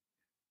backfire.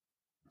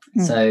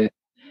 So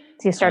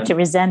you start to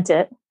resent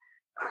it.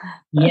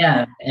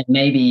 And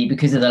maybe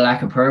because of the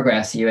lack of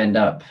progress, you end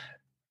up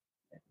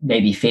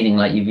maybe feeling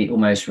like you've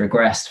almost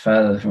regressed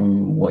further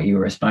from what you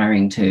were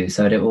aspiring to.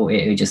 So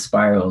it just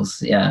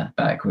spirals,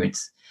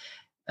 backwards.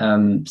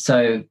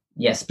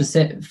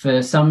 Specific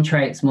for some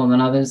traits more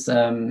than others.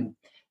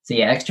 It's So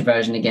yeah,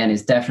 extroversion again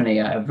is definitely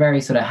a very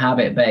sort of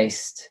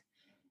habit-based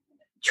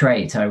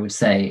trait, I would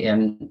say.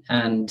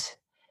 And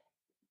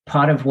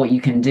part of what you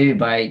can do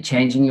by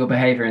changing your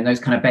behavior in those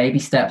kind of baby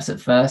steps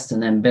at first,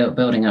 and then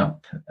building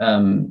up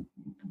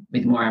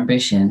with more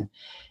ambition,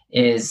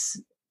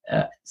 is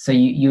so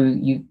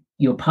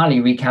you're partly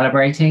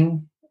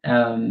recalibrating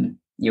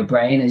your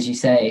brain, as you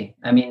say.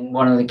 I mean,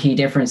 one of the key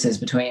differences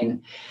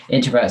between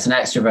introverts and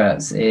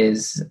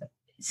extroverts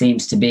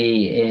seems to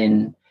be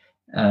in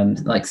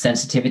like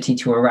sensitivity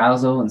to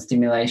arousal and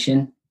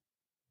stimulation.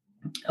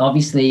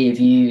 Obviously, if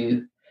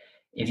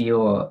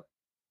you're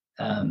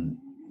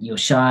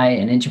shy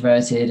and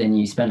introverted and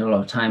you spend a lot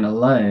of time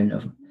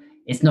alone,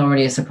 it's not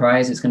really a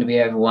surprise it's going to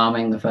be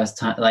overwhelming the first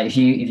time. Like if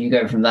you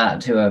go from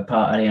that to a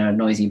party, a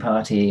noisy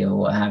party or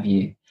what have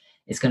you,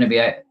 it's going to be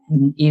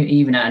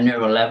even at a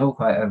neural level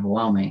quite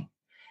overwhelming.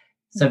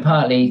 So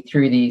partly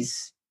through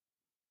these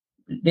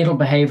little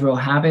behavioral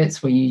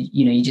habits where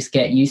you just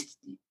get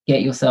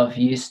yourself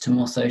used to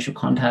more social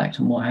contact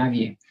and what have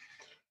you.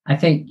 I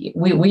think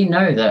we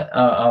know that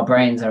our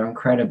brains are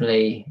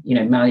incredibly,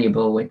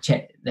 malleable.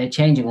 They're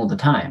changing all the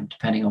time,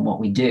 depending on what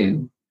we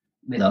do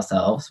with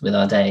ourselves, with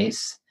our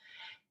days.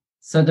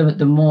 So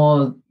the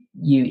more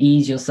you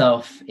ease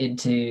yourself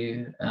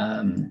into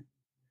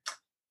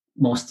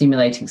more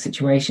stimulating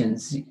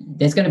situations,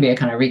 there's going to be a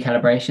kind of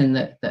recalibration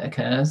that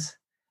occurs.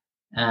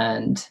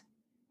 And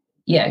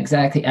yeah,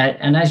 exactly.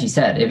 And as you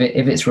said,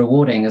 if it's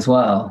rewarding as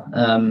well,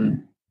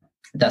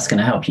 that's going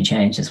to help you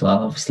change as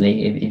well,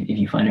 obviously, if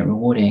you find it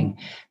rewarding.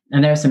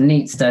 And there are some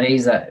neat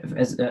studies that,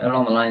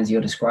 along the lines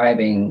you're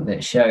describing,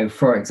 that show,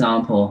 for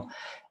example,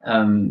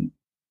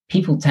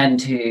 people tend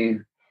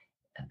to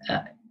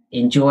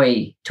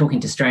enjoy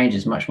talking to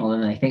strangers much more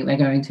than they think they're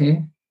going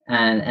to.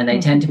 And they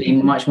tend to be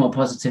much more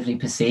positively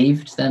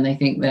perceived than they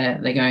think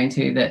they're going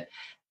to. That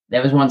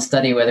there was one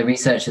study where the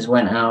researchers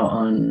went out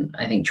on,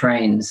 I think,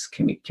 trains,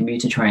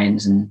 commuter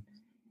trains, and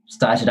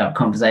started up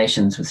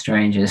conversations with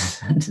strangers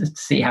to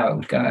see how it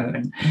would go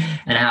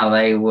and how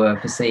they were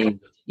perceived.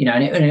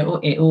 And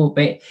it all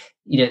bit,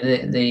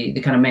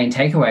 the kind of main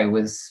takeaway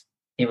was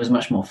it was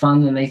much more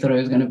fun than they thought it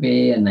was going to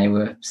be, and they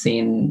were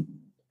seen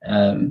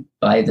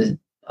by the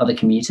other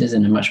commuters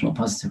in a much more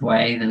positive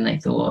way than they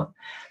thought.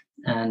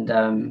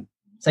 And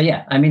so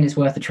yeah, I mean, it's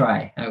worth a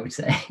try, I would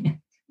say.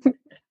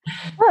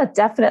 Well, it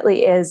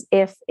definitely is.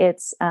 If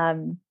it's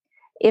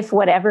if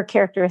whatever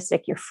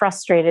characteristic you're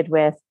frustrated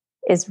with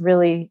is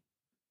really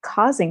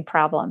causing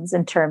problems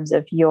in terms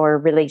of your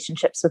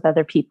relationships with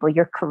other people,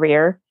 your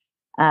career,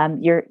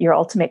 your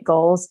ultimate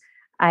goals.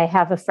 I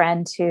have a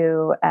friend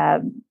who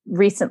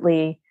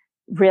recently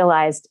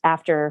realized,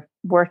 after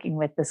working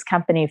with this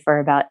company for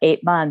about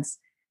 8 months,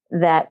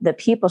 that the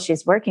people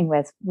she's working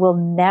with will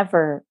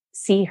never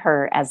see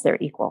her as their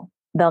equal.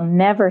 They'll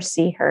never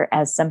see her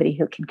as somebody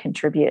who can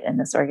contribute in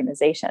this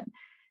organization.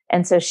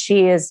 And so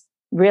she is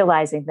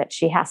realizing that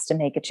she has to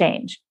make a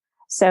change.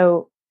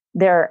 So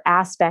there are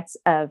aspects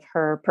of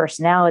her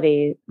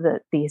personality,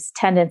 these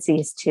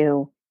tendencies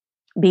to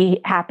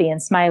be happy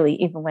and smiley,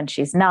 even when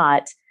she's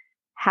not,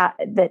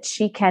 that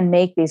she can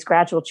make these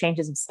gradual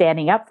changes of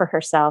standing up for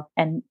herself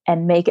and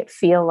make it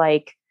feel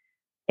like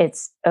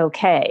it's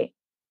okay.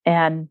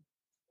 And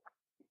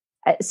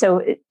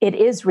so it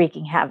is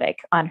wreaking havoc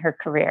on her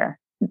career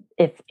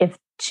if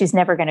she's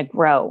never going to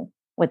grow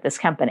with this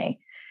company.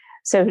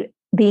 So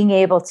being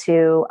able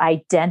to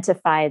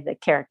identify the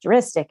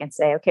characteristic and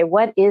say, okay,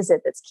 what is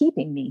it that's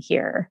keeping me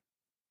here?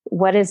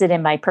 What is it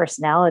in my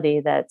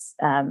personality that's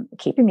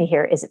keeping me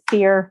here? Is it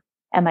fear?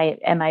 Am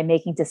I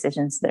making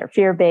decisions that are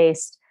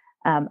fear-based?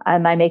 Am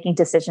I making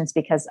decisions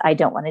because I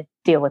don't want to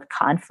deal with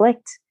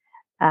conflict?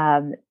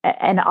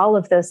 And all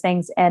of those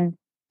things, and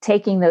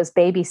taking those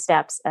baby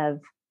steps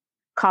of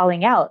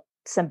calling out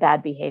some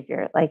bad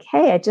behavior. Like,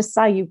 hey, I just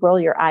saw you roll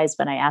your eyes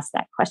when I asked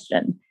that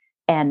question,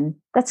 and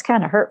that's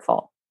kind of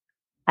hurtful.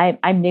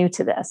 I'm new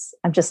to this.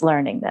 I'm just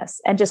learning this.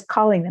 And just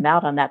calling them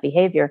out on that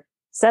behavior,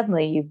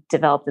 suddenly you've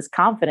developed this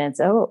confidence.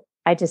 Oh,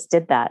 I just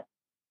did that.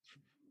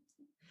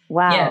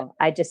 Wow, yeah.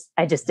 I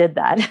just did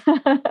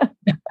that.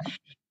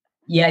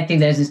 Yeah, I think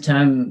there's this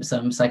term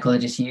some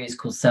psychologists use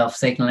called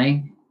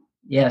self-signaling.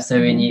 Yeah, so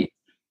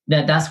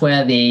that's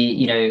where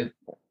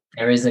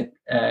there is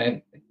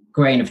a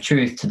grain of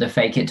truth to the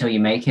fake it till you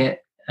make it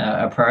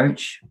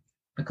approach.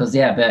 Because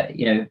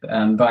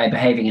by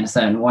behaving in a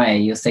certain way,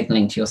 you're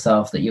signaling to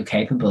yourself that you're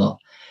capable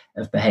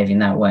of behaving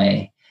that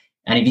way.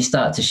 And if you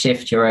start to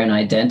shift your own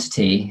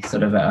identity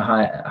sort of at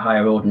a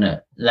higher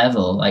ordinate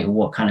level, like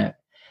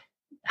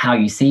how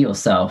you see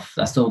yourself,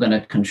 that's all going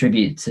to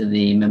contribute to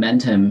the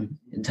momentum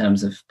in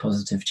terms of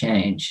positive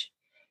change.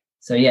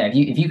 So yeah,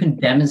 if you can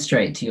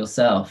demonstrate to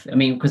yourself, I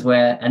mean, because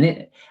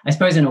I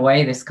suppose in a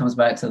way this comes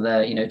back to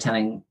the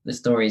telling the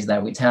stories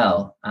that we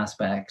tell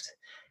aspect.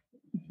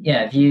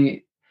 Yeah,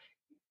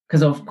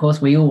 because of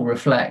course we all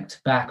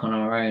reflect back on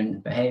our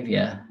own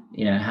behavior,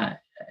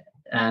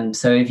 and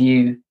so if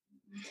you,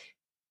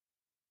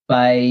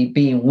 by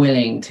being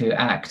willing to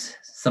act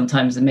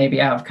sometimes maybe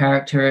out of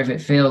character,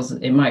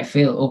 it might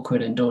feel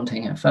awkward and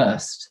daunting at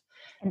first.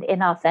 And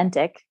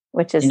inauthentic.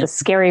 which is a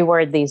scary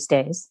word these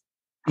days.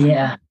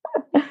 Yeah.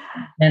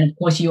 And of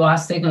course, you are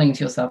signaling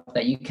to yourself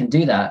that you can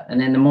do that.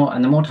 And then the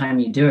more time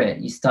you do it,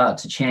 you start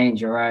to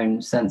change your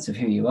own sense of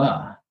who you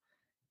are.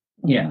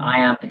 You know, I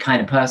am the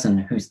kind of person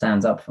who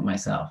stands up for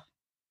myself.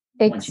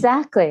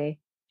 Exactly.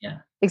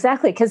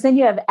 Exactly. Because then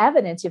you have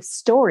evidence, you have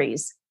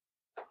stories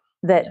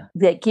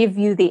that give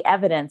you the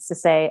evidence to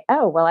say,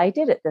 oh, well, I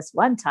did it this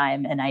one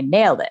time and I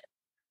nailed it.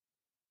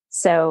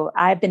 So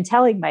I've been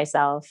telling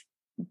myself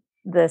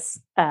this,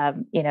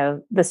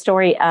 the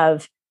story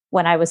of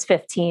when I was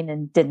 15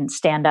 and didn't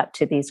stand up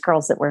to these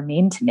girls that were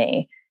mean to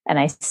me. And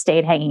I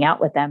stayed hanging out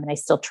with them and I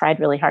still tried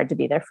really hard to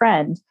be their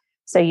friend.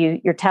 So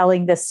you're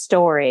telling this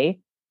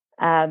story.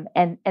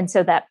 And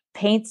so that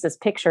paints this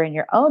picture in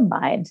your own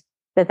mind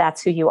that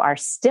that's who you are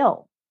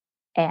still.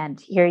 And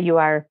here you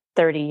are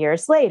 30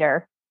 years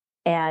later,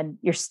 and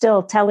you're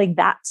still telling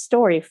that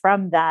story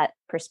from that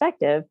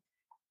perspective,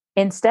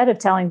 instead of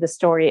telling the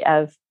story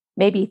of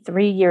maybe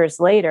 3 years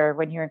later,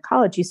 when you're in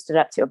college, you stood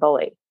up to a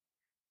bully.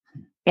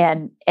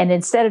 And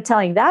instead of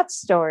telling that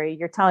story,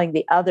 you're telling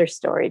the other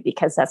story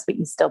because that's what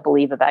you still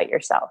believe about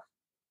yourself.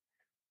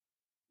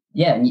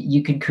 Yeah. And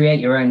you could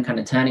create your own kind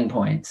of turning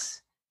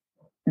points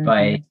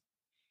by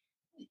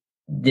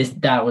this is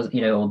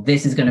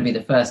going to be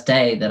the first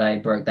day that I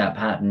broke that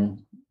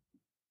pattern.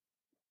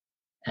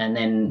 And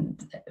then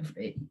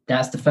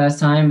that's the first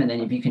time. And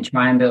then if you can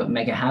try and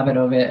make a habit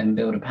of it and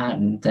build a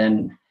pattern,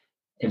 then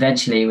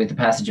eventually with the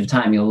passage of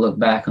time, you'll look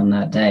back on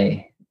that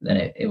day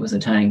that it was a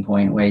turning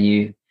point where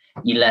you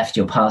left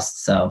your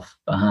past self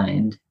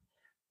behind.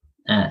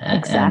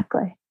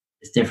 Exactly. And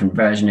this different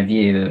version of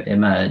you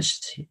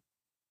emerged.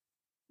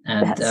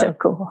 And that's so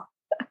cool.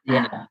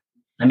 Yeah.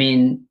 I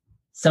mean,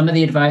 some of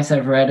the advice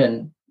I've read,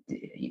 and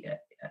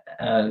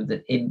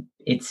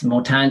it's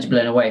more tangible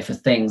in a way for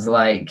things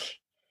like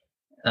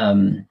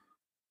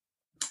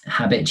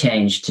habit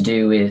change to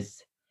do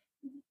with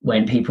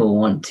when people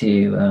want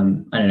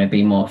to,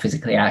 be more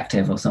physically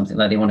active or something,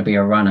 like they want to be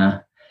a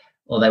runner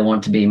or they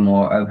want to be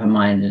more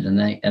open-minded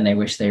and they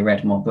wish they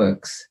read more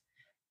books.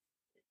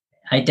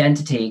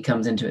 Identity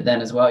comes into it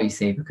then as well, you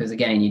see, because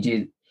again,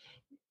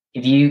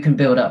 if you can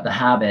build up the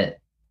habit,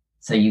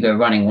 so you go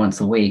running once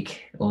a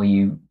week or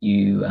you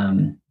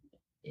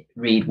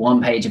read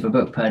one page of a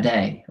book per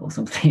day or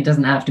something. It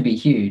doesn't have to be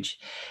huge.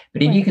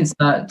 But if you can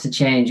start to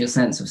change your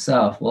sense of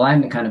self, well,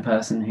 I'm the kind of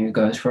person who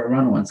goes for a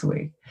run once a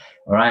week,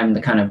 or I'm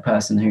the kind of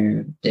person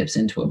who dips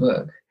into a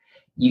book.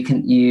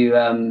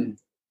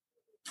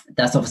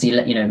 That's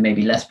obviously,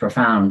 maybe less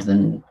profound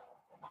than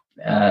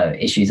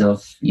issues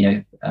of,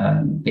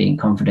 being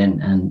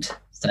confident and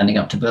standing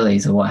up to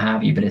bullies or what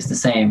have you. But it's the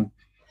same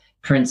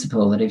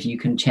principle that if you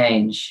can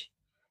change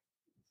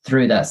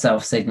through that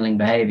self-signaling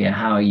behavior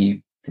how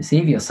you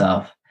perceive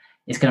yourself,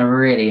 it's going to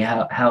really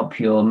help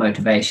your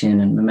motivation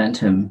and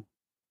momentum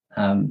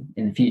in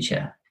the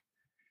future.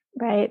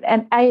 Right.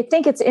 And I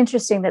think it's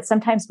interesting that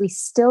sometimes we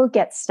still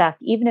get stuck,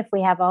 even if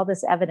we have all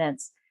this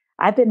evidence.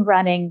 I've been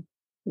running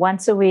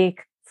once a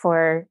week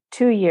for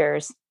 2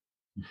 years,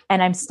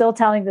 and I'm still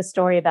telling the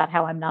story about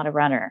how I'm not a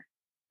runner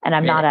and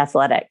I'm not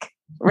athletic,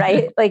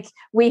 right? Like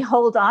we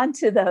hold on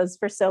to those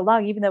for so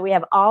long, even though we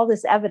have all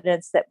this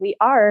evidence that we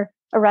are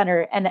a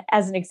runner. And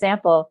as an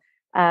example,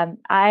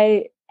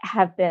 I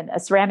have been a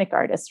ceramic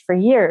artist for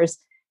years,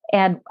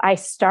 and I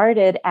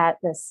started at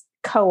this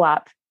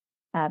co-op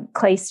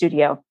clay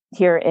studio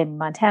here in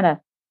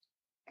Montana.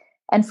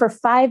 And for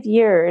 5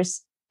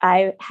 years,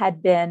 I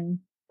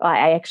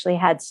actually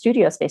had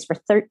studio space for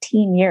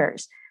 13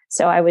 years.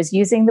 So I was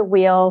using the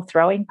wheel,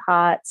 throwing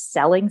pots,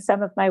 selling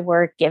some of my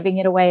work, giving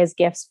it away as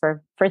gifts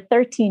for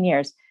 13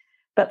 years.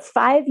 But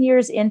 5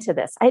 years into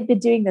this, I'd been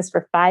doing this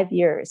for 5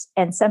 years.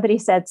 And somebody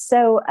said,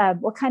 so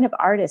what kind of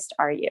artist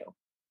are you?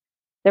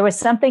 There was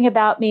something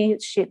about me.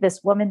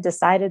 This woman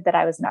decided that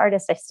I was an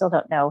artist. I still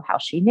don't know how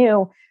she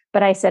knew,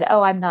 but I said,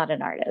 oh, I'm not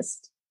an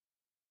artist.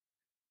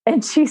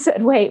 And she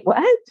said, wait,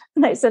 what?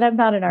 And I said, I'm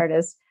not an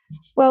artist.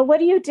 Well, what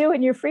do you do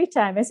in your free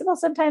time? I said, well,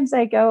 sometimes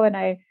I go and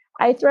I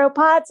throw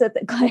pots at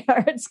the Clay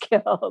Arts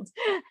Guild,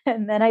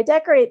 and then I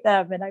decorate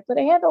them and I put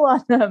a handle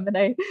on them and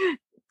I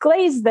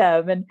glaze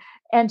them.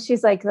 And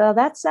she's like, well,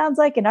 that sounds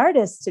like an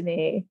artist to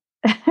me.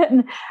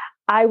 And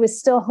I was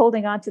still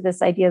holding on to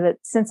this idea that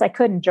since I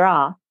couldn't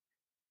draw,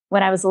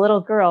 when I was a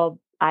little girl,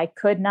 I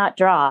could not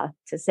draw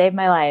to save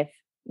my life.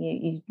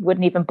 You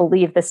wouldn't even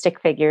believe the stick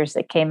figures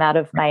that came out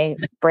of my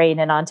brain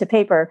and onto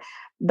paper.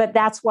 But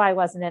that's why I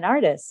wasn't an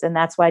artist. And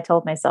that's why I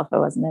told myself I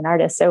wasn't an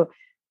artist. So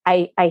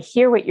I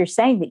hear what you're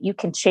saying, that you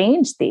can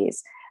change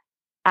these.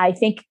 I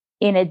think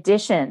in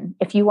addition,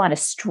 if you want to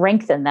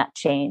strengthen that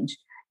change,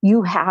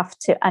 you have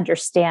to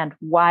understand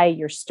why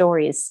your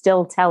story is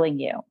still telling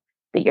you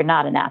that you're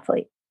not an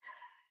athlete.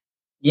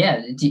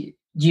 Yeah. Do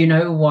you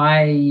know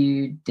why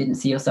you didn't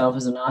see yourself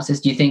as an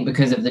artist? Do you think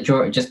because of the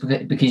draw, just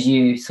because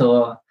you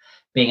saw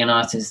being an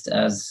artist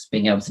as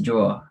being able to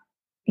draw?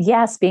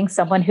 Yes, being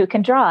someone who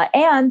can draw.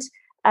 And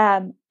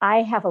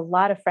I have a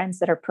lot of friends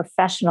that are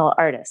professional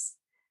artists,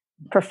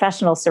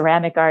 professional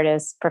ceramic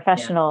artists,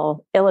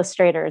 professional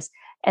illustrators.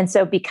 And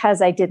so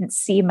because I didn't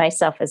see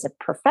myself as a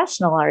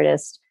professional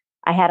artist,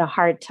 I had a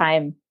hard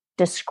time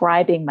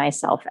describing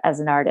myself as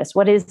an artist.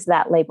 What is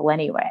that label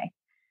anyway?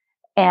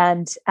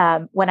 And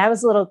when I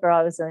was a little girl,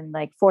 I was in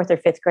like 4th or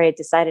 5th grade,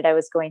 decided I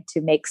was going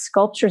to make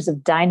sculptures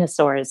of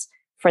dinosaurs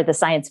for the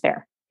science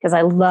fair because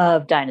I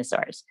love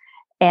dinosaurs.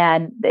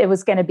 And it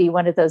was going to be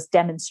one of those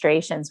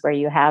demonstrations where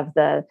you have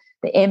the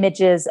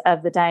images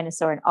of the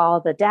dinosaur and all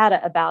the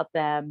data about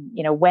them,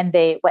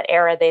 what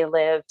era they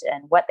lived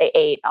and what they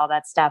ate, all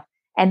that stuff.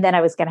 And then I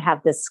was going to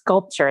have this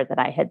sculpture that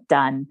I had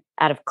done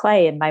out of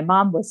clay. And my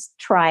mom was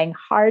trying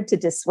hard to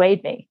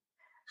dissuade me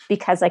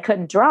because I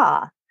couldn't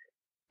draw.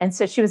 And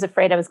so she was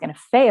afraid I was going to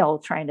fail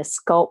trying to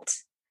sculpt.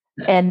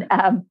 And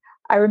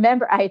I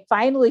remember I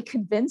finally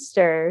convinced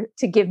her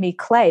to give me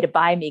clay, to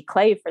buy me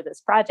clay for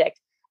this project.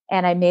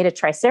 And I made a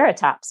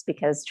triceratops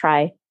because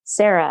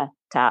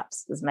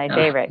triceratops is my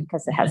favorite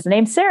because it has the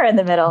name Sarah in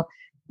the middle.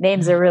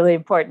 Names are really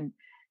important.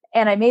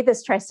 And I made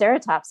this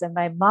triceratops, and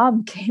my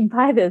mom came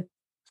by the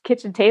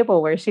kitchen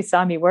table where she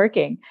saw me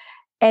working.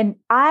 And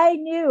I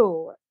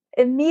knew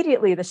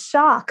immediately the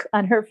shock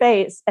on her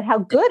face and how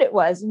good it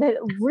was. And it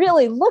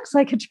really looks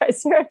like a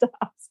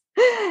triceratops.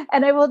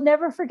 And I will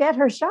never forget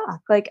her shock.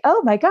 Like,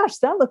 oh my gosh,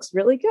 that looks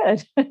really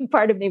good. And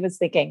part of me was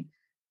thinking,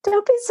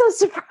 don't be so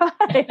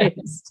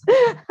surprised.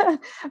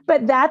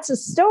 But that's a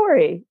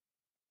story.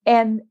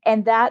 And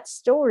that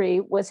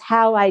story was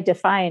how I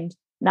defined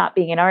not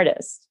being an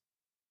artist,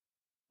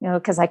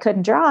 because I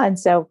couldn't draw. And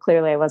so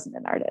clearly I wasn't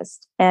an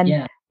artist.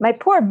 And my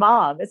poor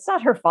mom, it's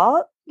not her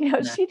fault.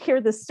 She'd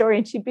hear this story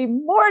and she'd be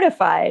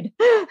mortified.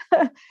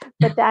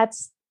 But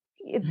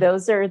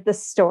those are the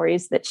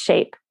stories that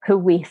shape who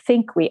we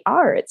think we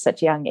are at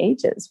such young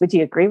ages. Would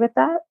you agree with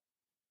that?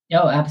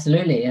 Oh,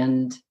 absolutely.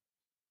 And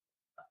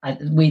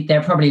there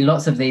are probably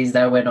lots of these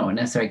that we're not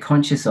necessarily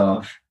conscious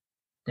of,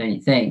 don't you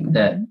think?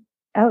 That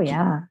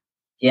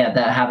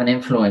that have an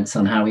influence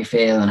on how we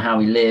feel and how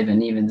we live,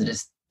 and even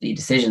the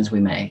decisions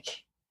we make.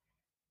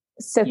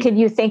 So can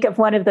you think of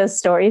one of those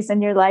stories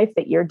in your life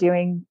that you're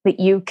doing, that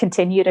you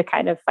continue to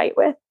kind of fight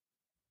with?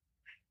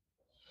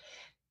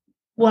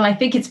 Well, I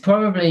think it's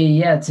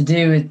probably, to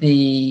do with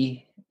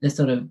the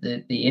sort of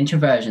the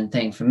introversion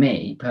thing for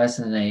me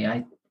personally.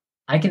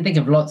 I can think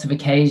of lots of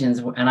occasions,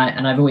 and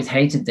I've always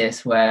hated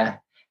this,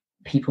 where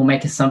people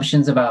make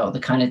assumptions about the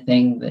kind of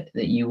thing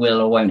that you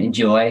will or won't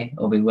enjoy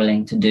or be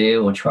willing to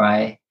do or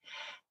try.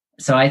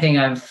 So I think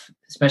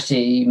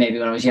especially maybe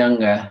when I was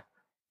younger,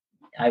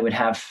 I would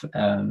have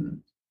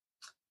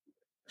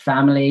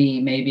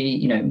family,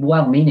 maybe,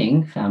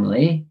 well-meaning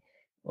family,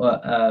 or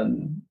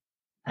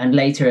and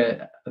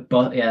later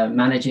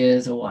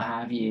managers or what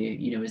have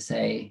you, would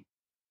say,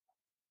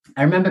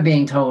 I remember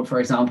being told, for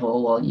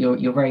example, well,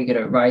 you're very good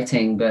at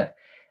writing, but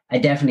I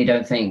definitely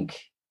don't think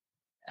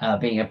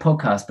being a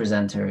podcast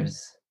presenter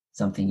is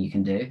something you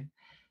can do.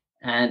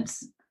 And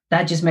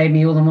that just made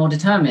me all the more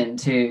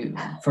determined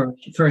for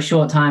a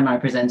short time, I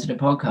presented a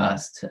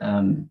podcast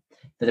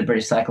for the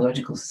British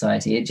Psychological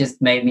Society. It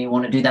just made me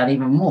want to do that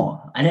even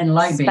more. I didn't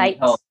like being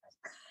told.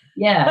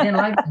 Yeah, I didn't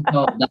like being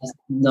told that's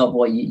not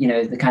what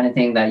the kind of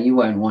thing that you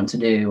won't want to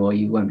do or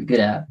you won't be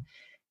good at.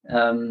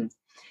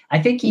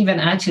 I think even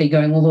actually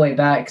going all the way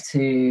back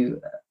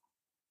to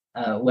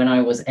when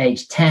I was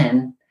age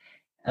 10,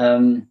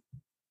 I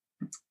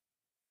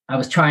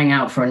was trying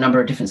out for a number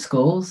of different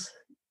schools,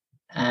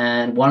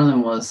 and one of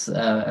them was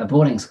a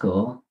boarding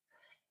school.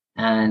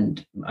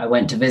 And I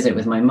went to visit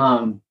with my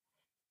mum,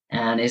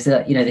 and it's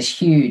this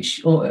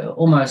huge,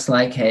 almost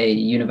like a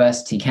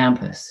university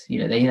campus.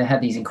 They had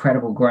these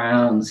incredible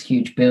grounds,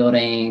 huge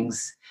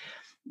buildings.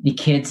 The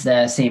kids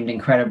there seemed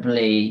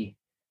incredibly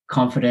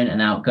confident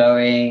and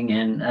outgoing,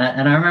 and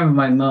I remember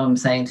my mum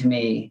saying to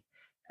me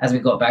as we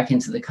got back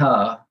into the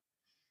car,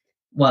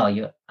 well,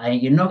 you're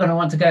not going to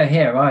want to go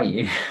here, are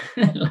you?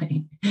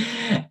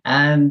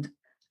 And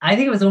I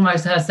think it was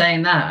almost her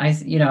saying that.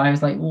 I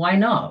was like, why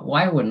not?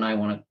 Why wouldn't I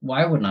want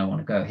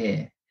to go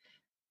here?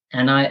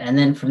 And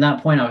then from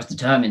that point I was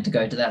determined to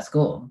go to that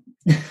school.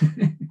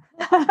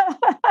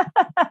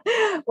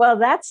 Well,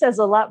 that says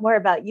a lot more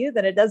about you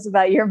than it does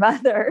about your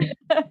mother.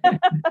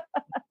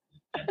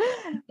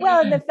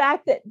 Well, and the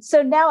fact that,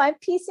 so now I'm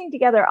piecing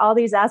together all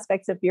these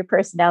aspects of your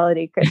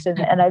personality, Christian,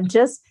 and I'm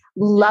just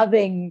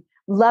loving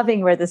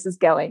where this is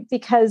going,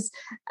 because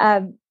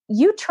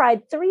you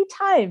tried 3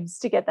 times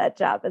to get that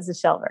job as a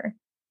shelver.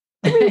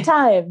 3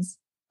 times.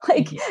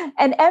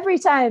 And every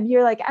time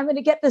you're like, I'm going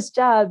to get this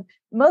job,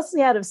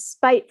 mostly out of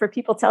spite for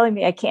people telling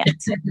me I can't.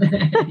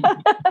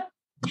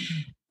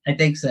 I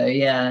think so.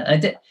 Yeah. I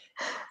did.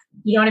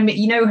 You know what I mean?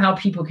 You know how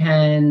people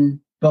can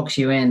box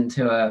you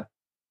into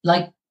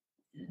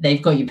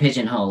they've got you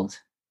pigeonholed.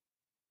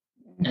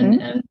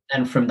 Mm-hmm.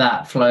 And from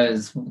that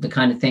flows the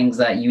kind of things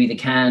that you either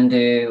can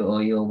do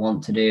or you'll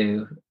want to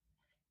do.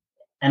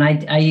 And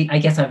I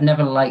guess I've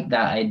never liked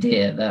that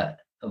idea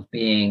of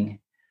being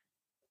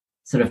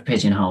sort of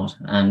pigeonholed,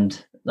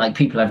 and like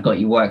people have got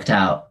you worked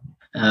out.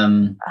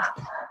 That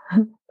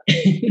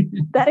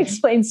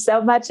explains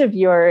so much of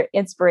your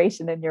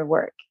inspiration in your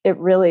work. It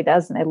really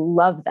does. And I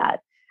love that.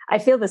 I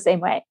feel the same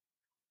way.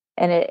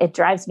 And it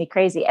drives me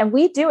crazy. And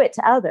we do it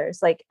to others.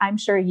 Like, I'm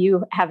sure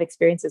you have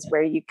experiences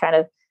where you kind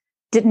of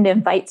didn't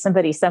invite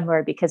somebody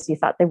somewhere because you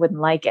thought they wouldn't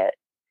like it.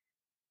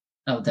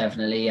 Oh,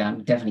 definitely.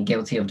 I'm definitely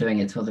guilty of doing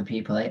it to other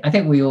people. I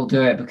think we all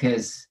do it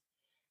because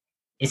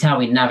it's how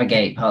we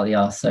navigate partly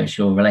our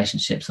social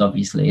relationships,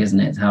 obviously, isn't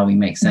it? It's how we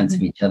make sense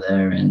of each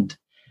other. And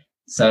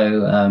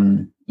so,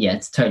 yeah,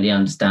 it's totally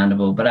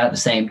understandable. But at the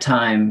same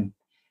time,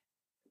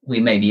 we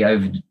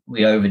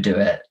overdo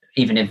it,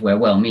 even if we're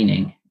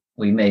well-meaning.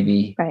 We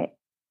maybe, right.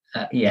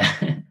 Yeah.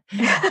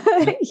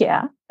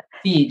 Yeah.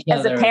 See each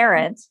as other a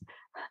parent.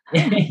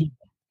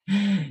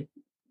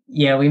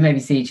 Yeah, we maybe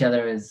see each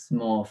other as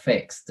more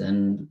fixed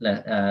and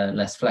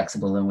less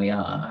flexible than we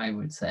are, I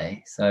would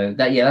say. So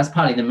that's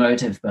partly the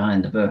motive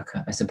behind the book,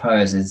 I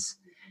suppose, is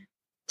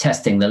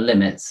testing the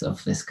limits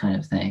of this kind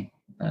of thing.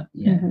 But,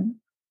 yeah.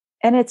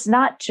 And it's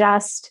not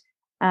just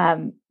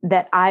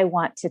that I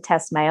want to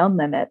test my own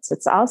limits.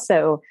 It's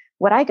also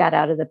what I got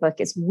out of the book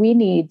is we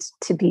need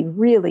to be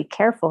really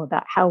careful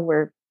about how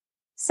we're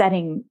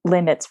setting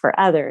limits for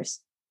others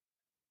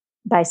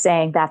by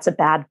saying that's a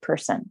bad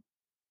person,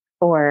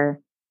 or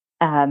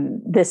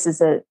this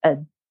is a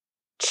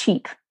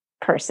cheap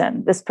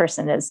person. This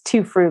person is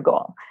too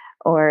frugal,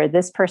 or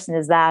this person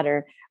is that,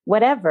 or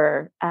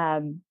whatever.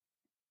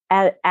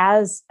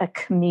 As a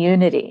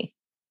community,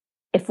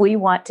 if we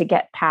want to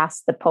get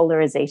past the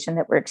polarization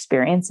that we're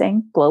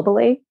experiencing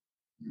globally,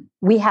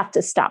 we have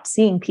to stop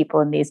seeing people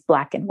in these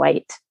black and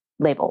white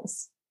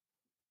labels.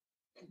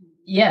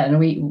 Yeah, and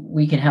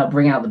we can help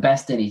bring out the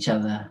best in each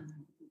other,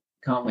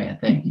 can't we? I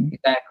think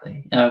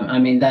exactly. I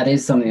mean, that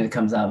is something that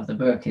comes out of the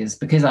book, is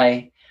because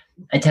I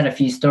tell a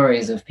few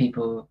stories of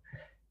people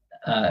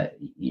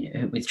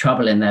with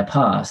trouble in their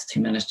past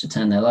who managed to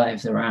turn their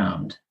lives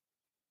around,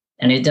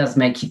 and it does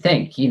make you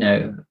think,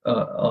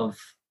 of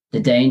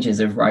the dangers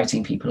of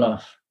writing people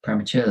off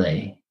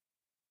prematurely,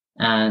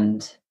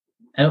 and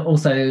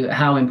also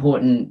how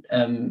important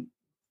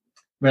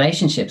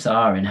relationships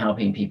are in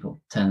helping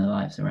people turn their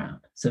lives around.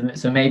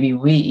 So maybe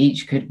we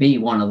each could be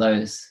one of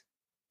those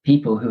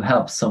people who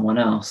helps someone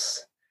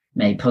else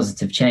make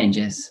positive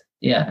changes.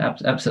 Yeah,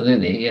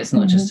 absolutely. It's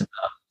not just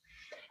about,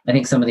 I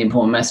think some of the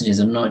important messages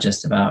are not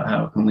just about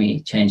how can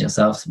we change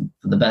ourselves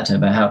for the better,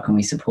 but how can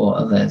we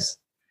support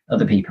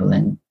other people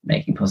in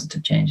making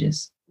positive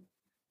changes.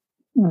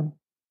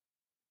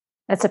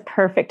 That's a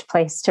perfect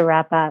place to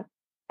wrap up.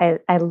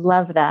 I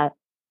love that.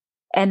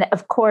 And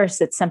of course,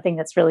 it's something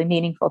that's really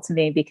meaningful to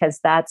me, because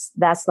that's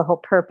the whole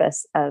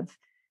purpose of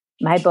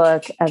my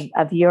book,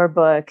 of your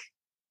book,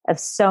 of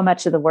so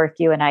much of the work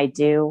you and I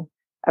do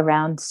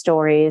around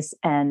stories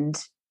and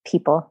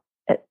people,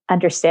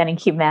 understanding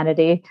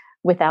humanity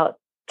without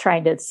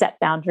trying to set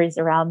boundaries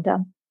around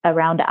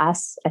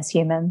us as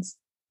humans.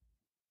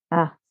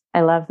 I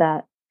love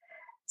that.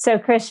 So,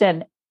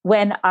 Christian,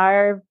 when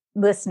our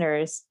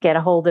listeners get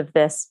a hold of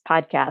this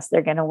podcast,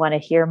 they're going to want to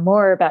hear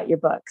more about your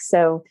book.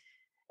 So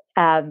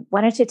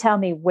why don't you tell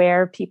me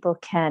where people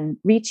can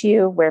reach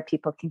you, where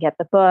people can get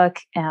the book,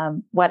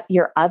 what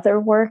your other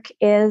work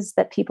is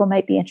that people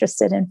might be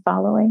interested in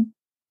following?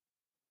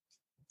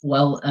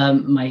 Well,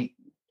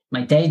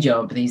 my day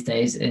job these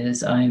days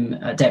is I'm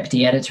a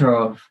deputy editor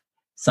of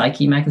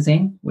Psyche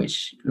magazine,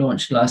 which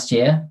launched last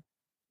year.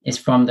 It's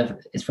from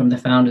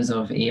the founders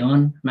of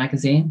Eon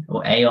magazine,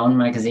 or Aeon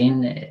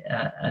magazine,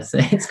 as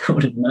it's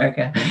called in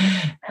America.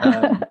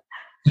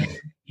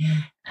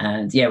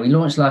 And yeah, we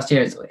launched last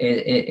year.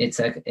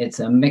 It's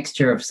a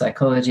mixture of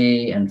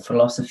psychology and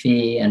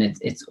philosophy, and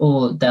it's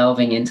all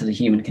delving into the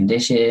human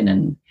condition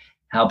and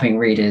helping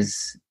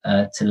readers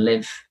to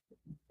live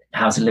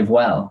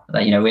well.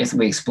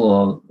 We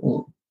explore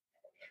all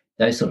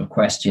those sort of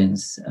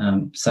questions.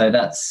 So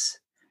that's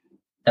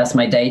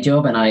my day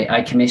job, and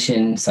I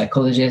commission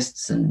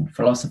psychologists and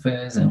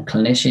philosophers and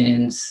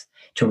clinicians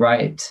to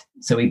write.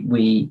 So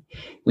we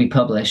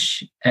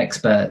publish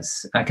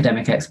experts,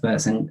 academic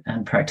experts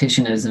and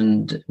practitioners,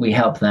 and we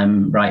help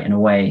them write in a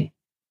way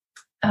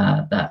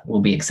that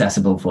will be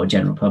accessible for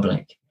general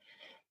public.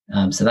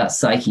 So that's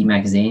Psyche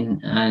magazine,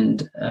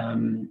 and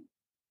I'm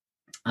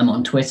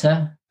on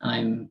Twitter.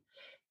 I'm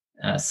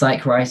a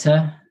psych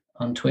writer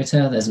on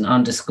Twitter. There's an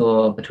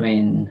underscore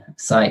between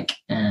psych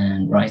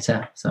and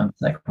writer, so I'm a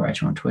psych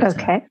writer on Twitter.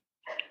 Okay.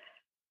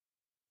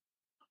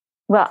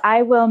 Well,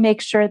 I will make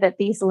sure that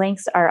these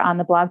links are on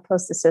the blog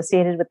post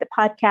associated with the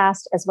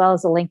podcast, as well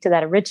as a link to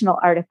that original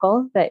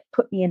article that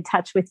put me in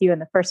touch with you in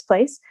the first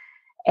place.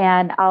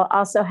 And I'll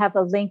also have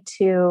a link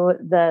to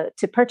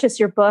purchase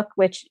your book,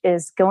 which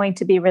is going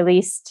to be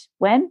released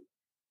when?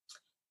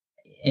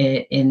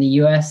 In the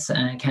US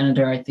and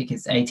Canada, I think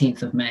it's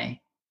 18th of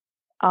May.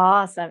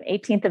 Awesome.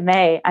 18th of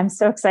May. I'm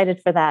so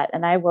excited for that.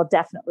 And I will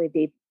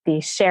definitely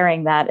be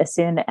sharing that as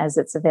soon as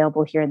it's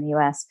available here in the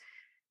US.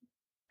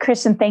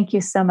 Christian, thank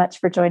you so much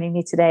for joining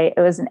me today.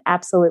 It was an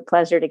absolute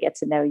pleasure to get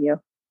to know you.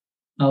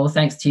 Oh, well,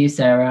 thanks to you,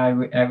 Sarah.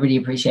 I really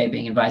appreciate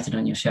being invited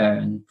on your show,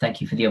 and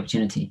thank you for the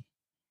opportunity.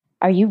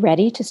 Are you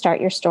ready to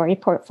start your story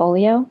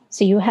portfolio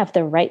so you have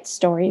the right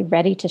story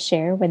ready to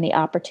share when the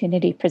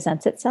opportunity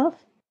presents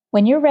itself?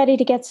 When you're ready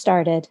to get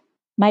started,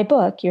 my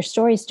book, Your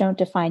Stories Don't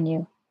Define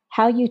You,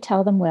 How You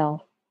Tell Them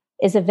Will,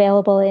 is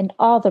available in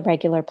all the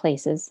regular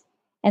places,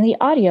 and the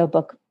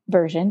audiobook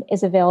version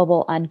is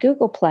available on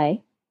Google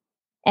Play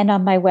and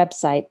on my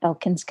website,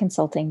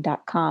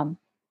 elkinsconsulting.com.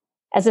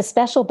 As a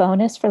special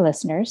bonus for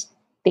listeners,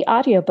 the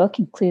audiobook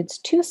includes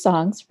 2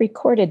 songs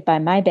recorded by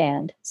my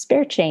band,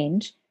 Spare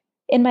Change,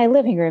 in my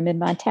living room in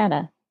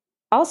Montana.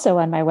 Also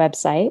on my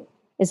website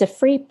is a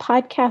free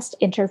podcast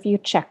interview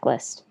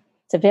checklist.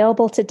 It's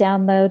available to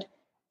download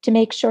to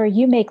make sure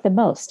you make the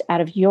most out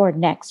of your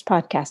next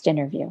podcast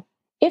interview.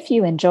 If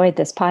you enjoyed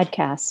this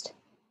podcast,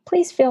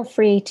 please feel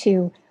free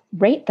to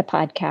rate the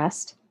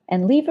podcast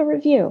and leave a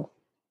review.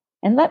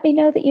 And let me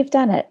know that you've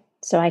done it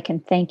so I can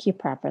thank you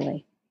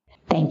properly.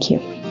 Thank you.